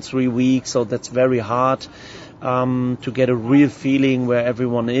play since 3 weeks, so that's very hard to get a real feeling where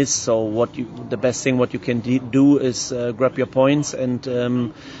everyone is. So the best thing what you can do is grab your points and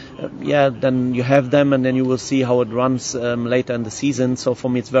then you have them, and then you will see how it runs later in the season. So for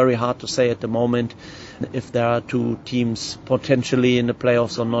me, it's very hard to say at the moment if there are 2 teams potentially in the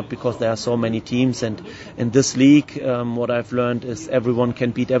playoffs or not, because there are so many teams. And in this league, what I've learned is everyone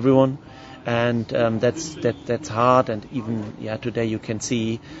can beat everyone. And that's hard. And even today you can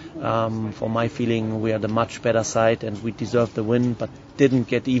see, for my feeling, we are the much better side and we deserve the win, but didn't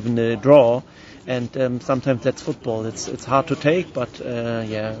get even a draw. And sometimes that's football. It's hard to take, but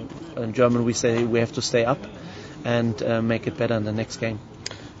in German we say we have to stay up and make it better in the next game.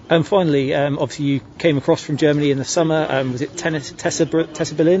 And finally, obviously you came across from Germany in the summer. Was it Tennis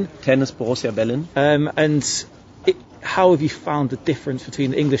Borussia Berlin? Tennis Borussia Berlin. And how have you found the difference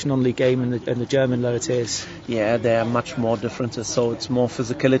between the English non-league game and the German lower tiers? Yeah, there are much more differences. So it's more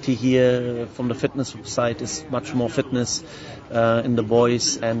physicality here. From the fitness side, is much more fitness in the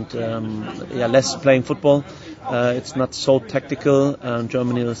boys, and less playing football. It's not so tactical.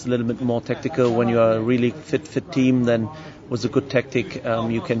 Germany is a little bit more tactical. When you are a really fit team, then with a good tactic,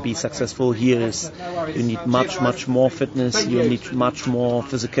 you can be successful. Here is you need much more fitness. You need much more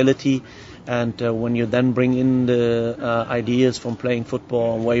physicality. And when you then bring in the ideas from playing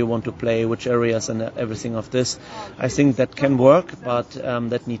football, where you want to play, which areas and everything of this, I think that can work, but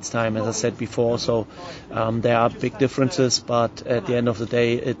that needs time, as I said before. So there are big differences, but at the end of the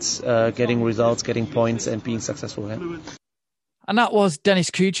day, it's getting results, getting points, and being successful. Yeah? And that was Dennis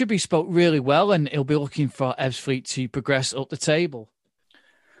Kucher. He spoke really well, and he'll be looking for Ebbsfleet to progress up the table.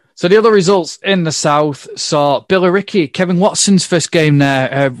 So the other results in the South saw Billericay, Kevin Watson's first game there,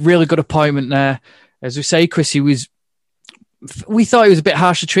 a really good appointment there. As we say, Chris, we thought he was a bit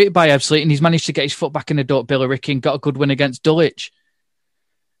harshly treated by Ebbsfleet, and he's managed to get his foot back in the door at Billericay and got a good win against Dulwich.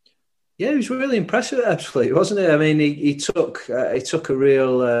 Yeah, he was really impressive at Ebbsfleet, wasn't he? I mean, he took a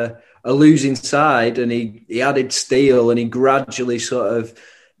real a losing side, and he added steel, and he gradually sort of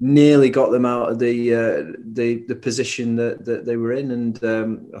nearly got them out of the position that they were in, and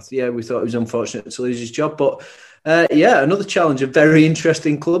we thought it was unfortunate to lose his job, but another challenge, a very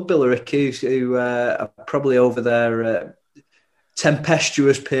interesting club, Billericay, who are probably over their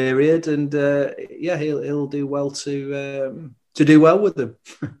tempestuous period, and he'll do well to do well with them.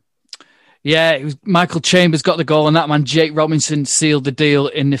 Yeah, it was Michael Chambers got the goal, and that man Jake Robinson sealed the deal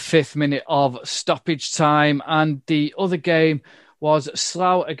in the 5th minute of stoppage time, and the other game was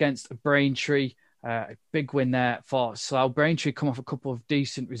Slough against Braintree. A big win there for Slough. Braintree come off a couple of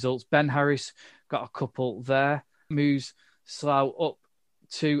decent results. Ben Harris got a couple there. Moves Slough up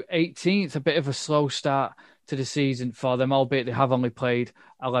to 18th. A bit of a slow start to the season for them, albeit they have only played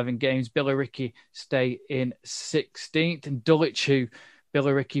 11 games. Billericay stay in 16th. And Dulwich, who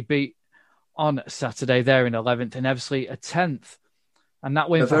Billericay beat on Saturday, they're in 11th. And Ebbsfleet are 10th. And that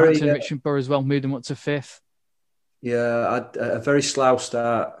win for Hampton Richmond Borough as well moved them up to 5th. Yeah, a very Slough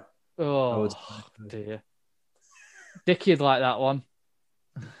start. Oh, dear. Dickie'd like that one.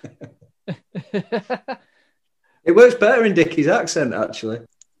 It works better in Dickie's accent, actually.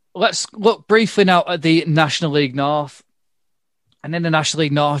 Let's look briefly now at the National League North. And in the National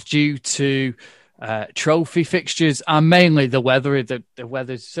League North, due to trophy fixtures and mainly the weather, the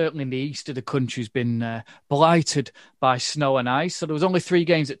weather certainly in the east of the country has been blighted by snow and ice. So there was only 3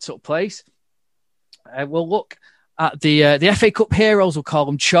 games that took place. We'll look at the FA Cup heroes, we'll call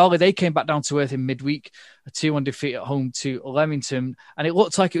them. Chorley, they came back down to earth in midweek, a 2-1 defeat at home to Leamington, and it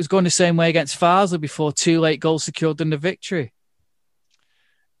looked like it was going the same way against Farsley before 2 late goals secured in the victory.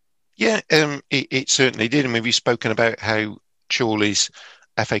 Yeah, it certainly did. I mean, we've spoken about how Chorley's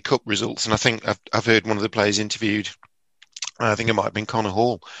FA Cup results, and I think I've heard one of the players interviewed, I think it might have been Connor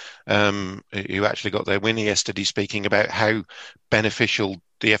Hall, who actually got their winner yesterday, speaking about how beneficial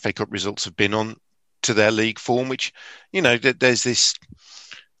the FA Cup results have been on to their league form, which, there's this,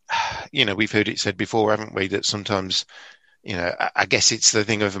 we've heard it said before, haven't we, that sometimes, I guess it's the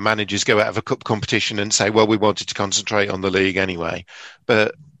thing of managers go out of a cup competition and say, well, we wanted to concentrate on the league anyway.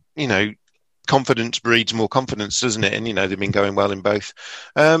 But, confidence breeds more confidence, doesn't it? And, they've been going well in both.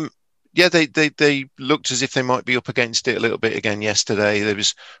 They looked as if they might be up against it a little bit again yesterday. There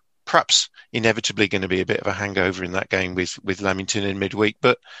was perhaps inevitably going to be a bit of a hangover in that game with Leamington in midweek.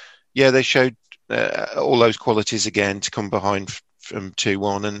 But, yeah, they showed all those qualities again to come behind from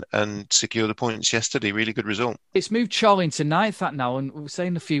 2-1 and secure the points yesterday. Really good result. It's moved Chorley into 9th that now, and we were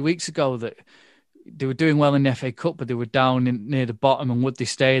saying a few weeks ago that they were doing well in the FA Cup, but they were down near the bottom, and would they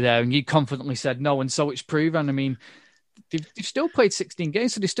stay there? And you confidently said no, and so it's proven. I mean, they've still played 16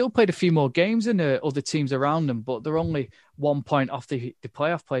 games, so they still played a few more games than other teams around them, but they're only 1 point off the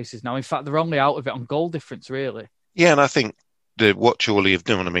playoff places now. In fact, they're only out of it on goal difference, really. Yeah, and I think what Chorley have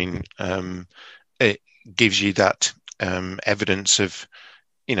done, I mean, it gives you that evidence of,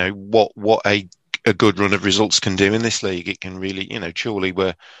 what a good run of results can do in this league. It can really, Chorley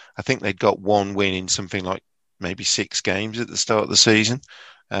were, I think they'd got 1 win in something like maybe 6 games at the start of the season.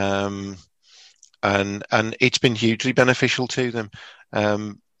 And it's been hugely beneficial to them.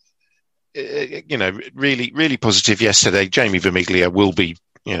 Really, really positive yesterday. Jamie Vermiglia will be,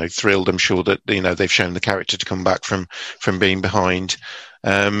 thrilled. I'm sure that, they've shown the character to come back from being behind.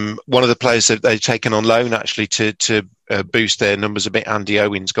 One of the players that they've taken on loan actually to boost their numbers a bit, Andy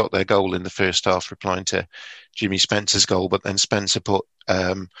Owens, got their goal in the first half, replying to Jimmy Spencer's goal, but then Spencer put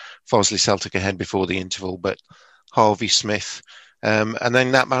Farsley Celtic ahead before the interval. But Harvey Smith And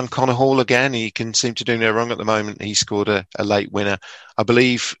then that man, Connor Hall, again, he can seem to do no wrong at the moment. He scored a late winner. I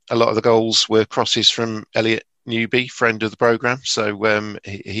believe a lot of the goals were crosses from Elliot Newby, friend of the programme. So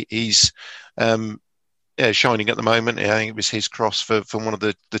he's shining at the moment. I think it was his cross for one of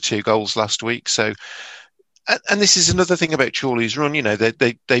the 2 goals last week. So, and this is another thing about Chorley's run. You know,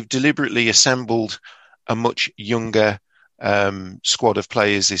 they've deliberately assembled a much younger squad of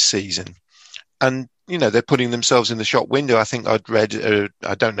players this season. And, you know, they're putting themselves in the shop window. I think I'd read,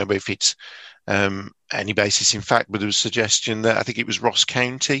 I don't know if it's any basis in fact, but there was a suggestion that I think it was Ross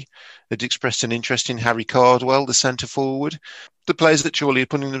County had expressed an interest in Harry Cardwell, the centre forward. The players that Chorley are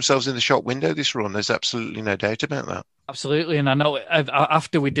putting themselves in the shop window this run, there's absolutely no doubt about that. Absolutely. And I know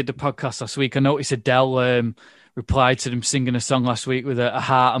after we did the podcast last week, I noticed Adele replied to them singing a song last week with a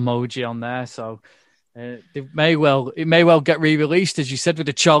heart emoji on there. So it may well get re-released, as you said, with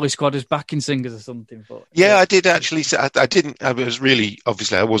the Charlie Squad as backing singers or something. But yeah, I did actually. I didn't. I was really,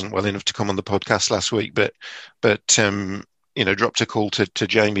 obviously I wasn't well enough to come on the podcast last week, but you know, dropped a call to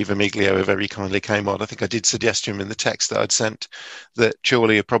Jamie Vermiglio, who very kindly came on. I think I did suggest to him in the text that I'd sent that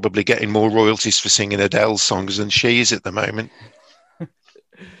Chorley are probably getting more royalties for singing Adele's songs than she is at the moment.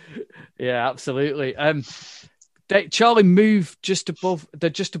 Yeah, absolutely. Charlie moved just above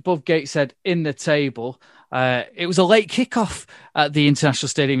Gateshead in the table. It was a late kickoff at the International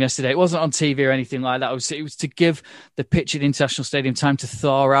Stadium yesterday. It wasn't on TV or anything like that. It was to give the pitch at the International Stadium time to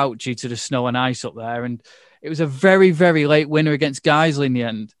thaw out due to the snow and ice up there. And it was a very, very late winner against Guiseley in the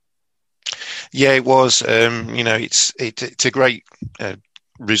end. Yeah, it was. You know, it's a great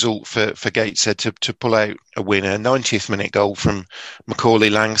result for Gateshead to pull out a winner. 90th minute goal from Macaulay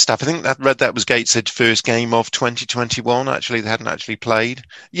Langstaff. I think that was Gateshead's first game of 2021. Actually, they hadn't actually played.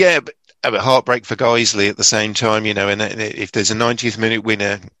 Yeah, but a heartbreak for Guiseley at the same time, you know, and if there's a 90th minute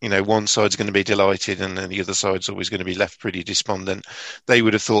winner, you know, one side's going to be delighted and then the other side's always going to be left pretty despondent. They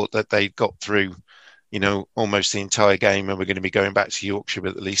would have thought that they got through, you know, almost the entire game and we're going to be going back to Yorkshire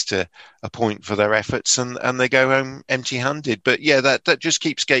with at least a point for their efforts, and they go home empty-handed. But yeah, that just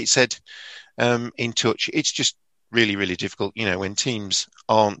keeps Gateshead in touch. It's just really, really difficult, you know, when teams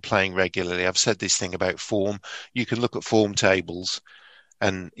aren't playing regularly. I've said this thing about form. You can look at form tables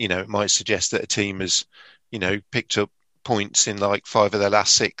and, you know, it might suggest that a team has, you know, picked up points in like 5 of their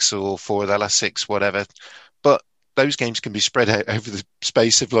last 6 or 4 of their last 6, whatever. But those games can be spread out over the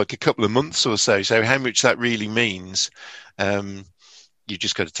space of like a couple of months or so. So how much that really means, you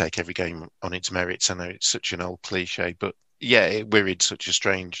just got to take every game on its merits. I know it's such an old cliche, but yeah, we're in such a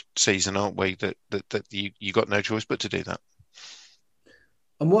strange season, aren't we, that you got no choice but to do that.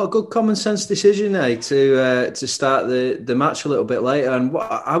 And what a good common sense decision, to start the match a little bit later. And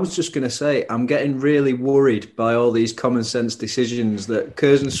what I was just going to say, I'm getting really worried by all these common sense decisions that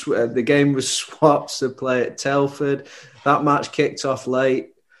Curzon, the game was swapped to play at Telford. That match kicked off late.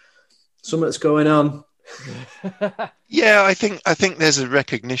 Something's going on. Yeah, I think there's a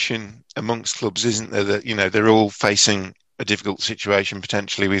recognition amongst clubs, isn't there, that, you know, they're all facing a difficult situation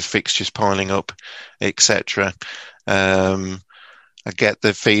potentially with fixtures piling up, etc. I get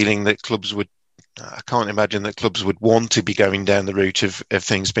the feeling that I can't imagine that clubs would want to be going down the route of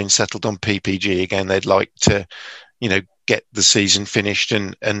things being settled on PPG again. They'd like to, you know, get the season finished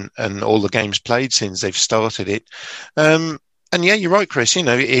and all the games played since they've started it. And yeah, you're right, Chris. You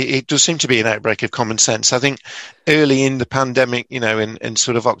know, it does seem to be an outbreak of common sense. I think early in the pandemic, you know, in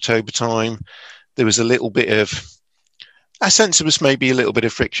sort of October time, there was a little bit of, I sense there was maybe a little bit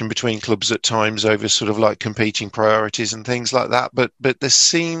of friction between clubs at times over sort of like competing priorities and things like that. But there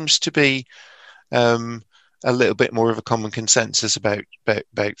seems to be a little bit more of a common consensus about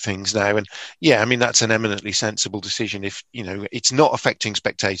things now. And yeah, I mean, that's an eminently sensible decision if, you know, it's not affecting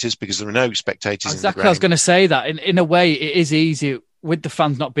spectators because there are no spectators. Exactly. I was going to say that in a way it is easy with the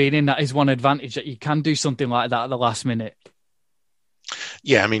fans not being in. That is one advantage, that you can do something like that at the last minute.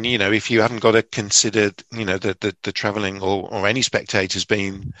 Yeah, I mean, you know, if you haven't got to consider, you know, the travelling or any spectators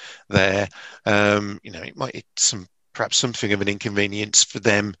being there, you know, it's perhaps something of an inconvenience for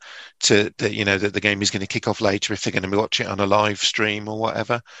them you know, that the game is going to kick off later if they're going to watch it on a live stream or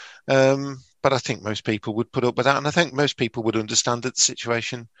whatever. But I think most people would put up with that, and I think most people would understand the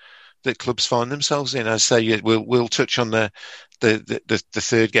situation that clubs find themselves in. I say we'll touch on the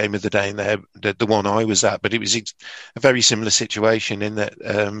third game of the day in there, the one I was at, but it was a very similar situation in that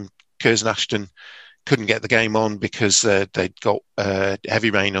Curzon Ashton couldn't get the game on because they'd got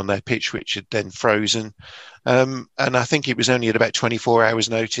heavy rain on their pitch, which had then frozen. And I think it was only at about 24 hours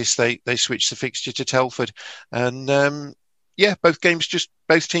notice they switched the fixture to Telford. And yeah, both teams just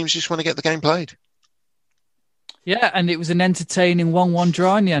want to get the game played. Yeah, and it was an entertaining 1-1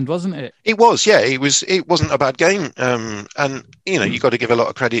 draw in the end, wasn't it? It was, yeah. It wasn't a bad game. And, you've got to give a lot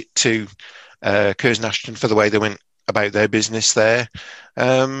of credit to Curzon Ashton for the way they went about their business there.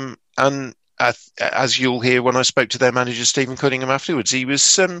 And as you'll hear when I spoke to their manager, Stephen Cunningham, afterwards, he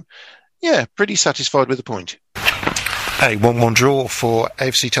was, pretty satisfied with the point. A 1-1 draw for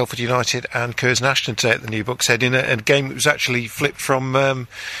AFC Telford United and Curzon Ashton today at the New Buckshead in a game that was actually flipped from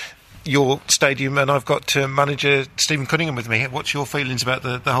your stadium, and I've got manager Stephen Cunningham with me. What's your feelings about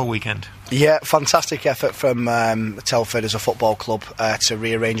the whole weekend? Yeah, fantastic effort from Telford as a football club to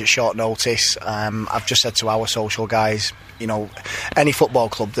rearrange at short notice. I've just said to our social guys, any football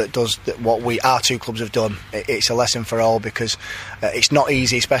club that does what our two clubs have done, it's a lesson for all, because it's not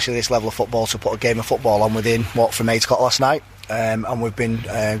easy, especially this level of football, to put a game of football on within from 8 o'clock last night. And we've been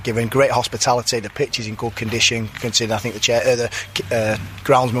given great hospitality. The pitch is in good condition, considering I think the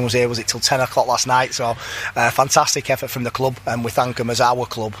groundsman was here, was it till 10 o'clock last night? So fantastic effort from the club, and we thank them as our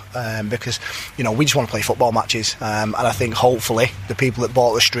club, because we just want to play football matches, and I think hopefully the people that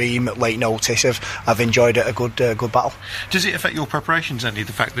bought the stream at late notice have enjoyed it, a good battle. Does it affect your preparations, Andy,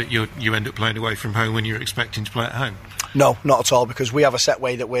 the fact that you end up playing away from home when you're expecting to play at home? No, not at all, because we have a set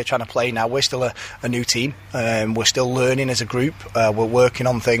way that we're trying to play now. We're still a new team. We're still learning as a group. We're working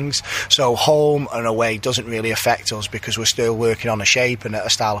on things. So home and away doesn't really affect us, because we're still working on a shape and a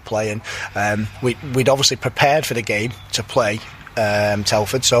style of play. And we'd obviously prepared for the game to play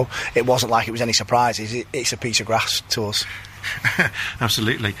Telford, so it wasn't like it was any surprises. It's a piece of grass to us.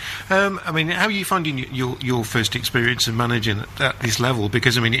 Absolutely. How are you finding your first experience of managing at this level?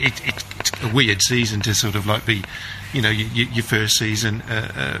 Because it's a weird season to sort of like be, your first season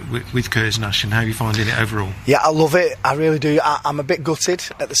with Curzon Ashton. How are you finding it overall? Yeah, I love it. I really do. I'm a bit gutted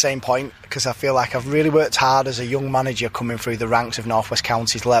at the same point, because I feel like I've really worked hard as a young manager coming through the ranks of North West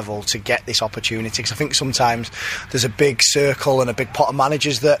Counties level to get this opportunity. Because I think sometimes there's a big circle and a big pot of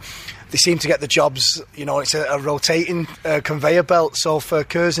managers that they seem to get the jobs, it's a rotating conveyor belt. So for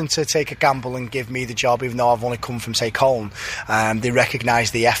Curzon to take a gamble and give me the job, even though I've only come from, say, Colne, they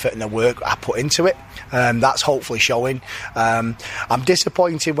recognise the effort and the work I put into it. That's hopefully showing. I'm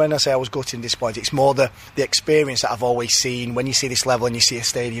disappointed when I say I was gutted and disappointed. It's more the experience that I've always seen. When you see this level and you see a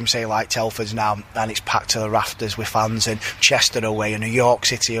stadium, say, like Telford's now, and it's packed to the rafters with fans, and Chester away and New York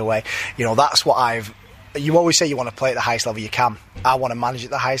City away, that's what you always say you want to play at the highest level you can. I want to manage at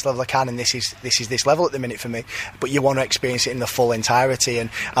the highest level I can, and this is this level at the minute for me. But you want to experience it in the full entirety, and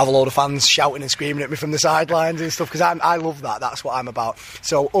have a load of fans shouting and screaming at me from the sidelines and stuff, because I love that. That's what I'm about.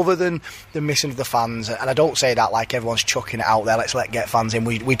 So other than the missing of the fans, and I don't say that like everyone's chucking it out there, let's get fans in.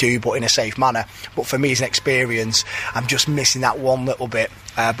 We do, but in a safe manner. But for me as an experience, I'm just missing that one little bit.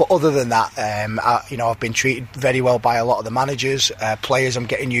 But other than that, I've been treated very well by a lot of the managers, players. I'm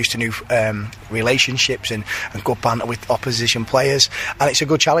getting used to new relationships and good banter with opposition players, and it's a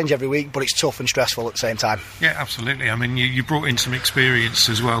good challenge every week, but it's tough and stressful at the same time. Yeah, absolutely. You brought in some experience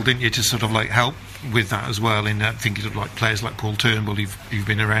as well, didn't you, to sort of like help with that as well, in thinking of like players like Paul Turnbull who've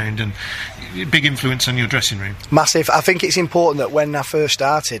been around, and big influence on your dressing room. Massive. I think it's important that when I first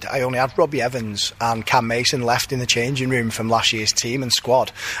started, I only had Robbie Evans and Cam Mason left in the changing room from last year's team and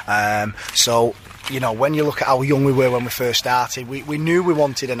squad. So when you look at how young we were when we first started, we knew we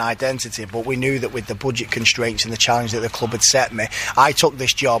wanted an identity, but we knew that with the budget constraints and the challenge that the club had set me, I took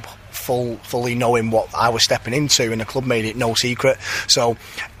this job fully knowing what I was stepping into, and the club made it no secret. So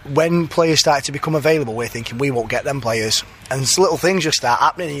when players started to become available, we're thinking we won't get them players, and little things just start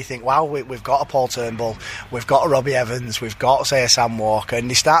happening, and you think, wow, we've got a Paul Turnbull, we've got a Robbie Evans, we've got, say, a Sam Walker, and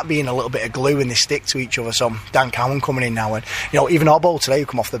they start being a little bit of glue and they stick to each other. So Dan Cowan coming in now, and even Obbo today, who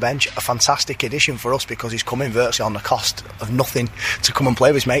come off the bench, a fantastic addition for us, because he's coming virtually on the cost of nothing to come and play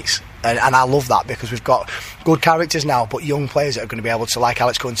with his mates, and I love that, because we've got good characters now, but young players that are going to be able to, like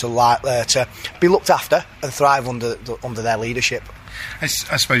Alex Cohen, to be looked after and thrive under their leadership. I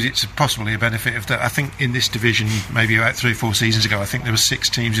suppose it's possibly a benefit of that. I think in this division, maybe about 3 or 4 seasons ago, I think there were 6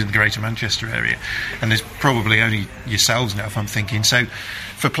 teams in the Greater Manchester area, and there's probably only yourselves now, if I'm thinking. So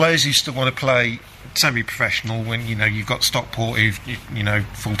for players who still want to play semi-professional, when you've got Stockport who've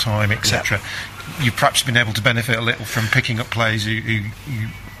full-time, etc., you've perhaps been able to benefit a little from picking up players who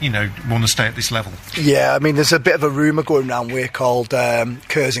want to stay at this level. Yeah, there's a bit of a rumour going around. We're called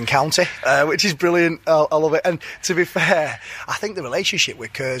Curzon County, which is brilliant. I love it. And to be fair, I think the relationship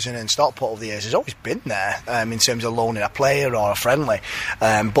with Curzon and Stockport over the years has always been there, in terms of loaning a player or a friendly.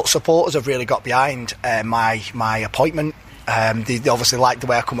 But supporters have really got behind my appointment. They obviously like the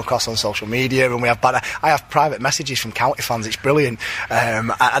way I come across on social media, and I have private messages from county fans. It's brilliant,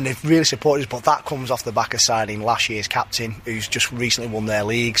 and they've really supported us. But that comes off the back of signing last year's captain, who's just recently won their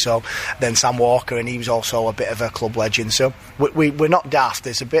league. So then Sam Walker, and he was also a bit of a club legend. So we're not daft.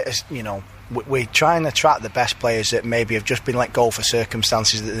 There's a bit of, we're trying to attract the best players that maybe have just been let go for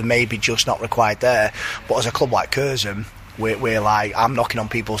circumstances that they're maybe just not required there. But as a club like Curzon, we're like, I'm knocking on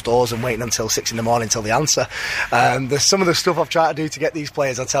people's doors and waiting until 6 a.m. till they answer. There's some of the stuff I've tried to do to get these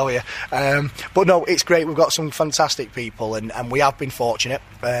players, I'll tell you. But no, it's great. We've got some fantastic people, and we have been fortunate.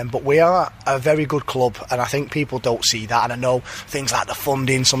 But we are a very good club, and I think people don't see that. And I know things like the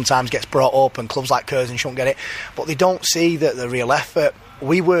funding sometimes gets brought up, and clubs like Curzon shouldn't get it, but they don't see the real effort.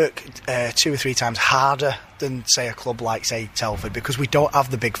 We work 2 or 3 times harder than, say, a club like, say, Telford, because we don't have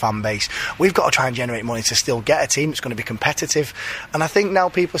the big fan base. We've got to try and generate money to still get a team that's going to be competitive. And I think now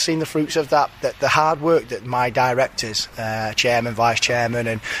people are seeing the fruits of that the hard work that my directors, chairman, vice chairman,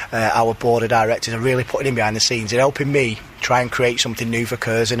 and our board of directors are really putting in behind the scenes and helping me try and create something new for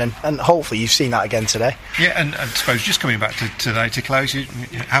Curzon, and hopefully you've seen that again today. Yeah, and I suppose just coming back to today to close, you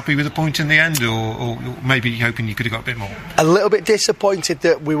happy with the point in the end, or maybe hoping you could have got a bit more? A little bit disappointed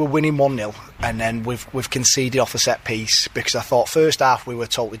that we were winning 1-0 and then we've conceded off a set piece, because I thought first half we were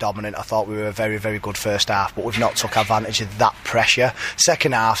totally dominant. I thought we were a very, very good first half, but we've not took advantage of that pressure.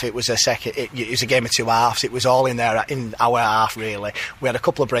 Second half, it was a game of 2 halves. It was all in there in our half, really. We had a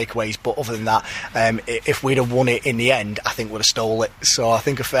couple of breakaways, but other than that, if we'd have won it in the end, I think we'd have stole it. So I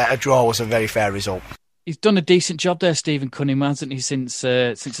think a draw was a very fair result. He's done a decent job there, Stephen Cunningham, hasn't he, since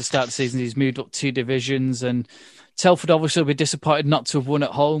the start of the season? He's moved up 2 divisions, and Telford obviously will be disappointed not to have won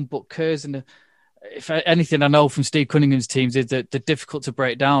at home, but Curzon, if anything I know from Steve Cunningham's teams, is that they're difficult to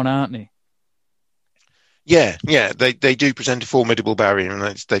break down, aren't they? Yeah, they do present a formidable barrier,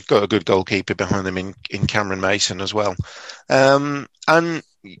 and they've got a good goalkeeper behind them in Cameron Mason as well. And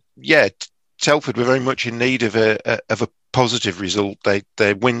yeah, Telford were very much in need of a positive result.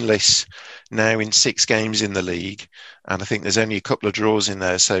 They're winless now in 6 games in the league, and I think there's only a couple of draws in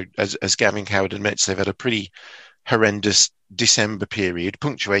there. So as Gavin Coward admits, they've had a pretty horrendous December period,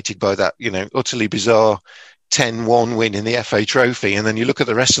 punctuated by that, utterly bizarre 10-1 win in the FA Trophy. And then you look at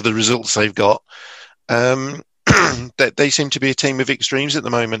the rest of the results they've got, they seem to be a team of extremes at the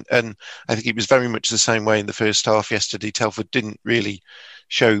moment. And I think it was very much the same way in the first half yesterday. Telford didn't really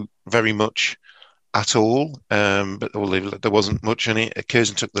show very much at all, but there wasn't much in it.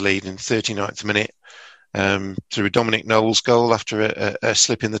 Curzon took the lead in the 39th minute through a Dominic Knowles goal after a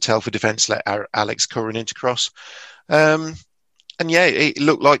slip in the Telford defence let Alex Curran into cross. And yeah, it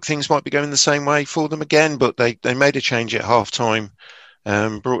looked like things might be going the same way for them again, but they made a change at half time,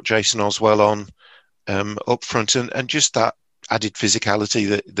 brought Jason Oswell on up front, and just that added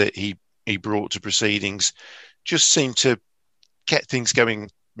physicality that he brought to proceedings just seemed to get things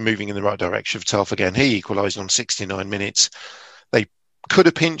moving in the right direction for Telford again. He equalised on 69 minutes. They could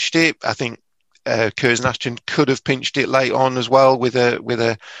have pinched it. I think Curzon Ashton could have pinched it late on as well with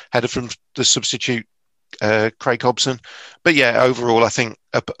a header from the substitute Craig Hobson. But yeah, overall, I think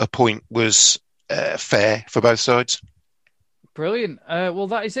a point was fair for both sides. Brilliant. Well,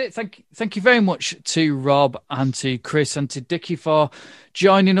 that is it. Thank you very much to Rob and to Chris and to Dickie for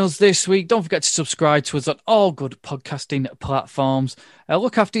joining us this week. Don't forget to subscribe to us on all good podcasting platforms.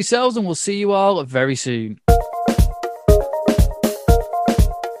 Look after yourselves, and we'll see you all very soon.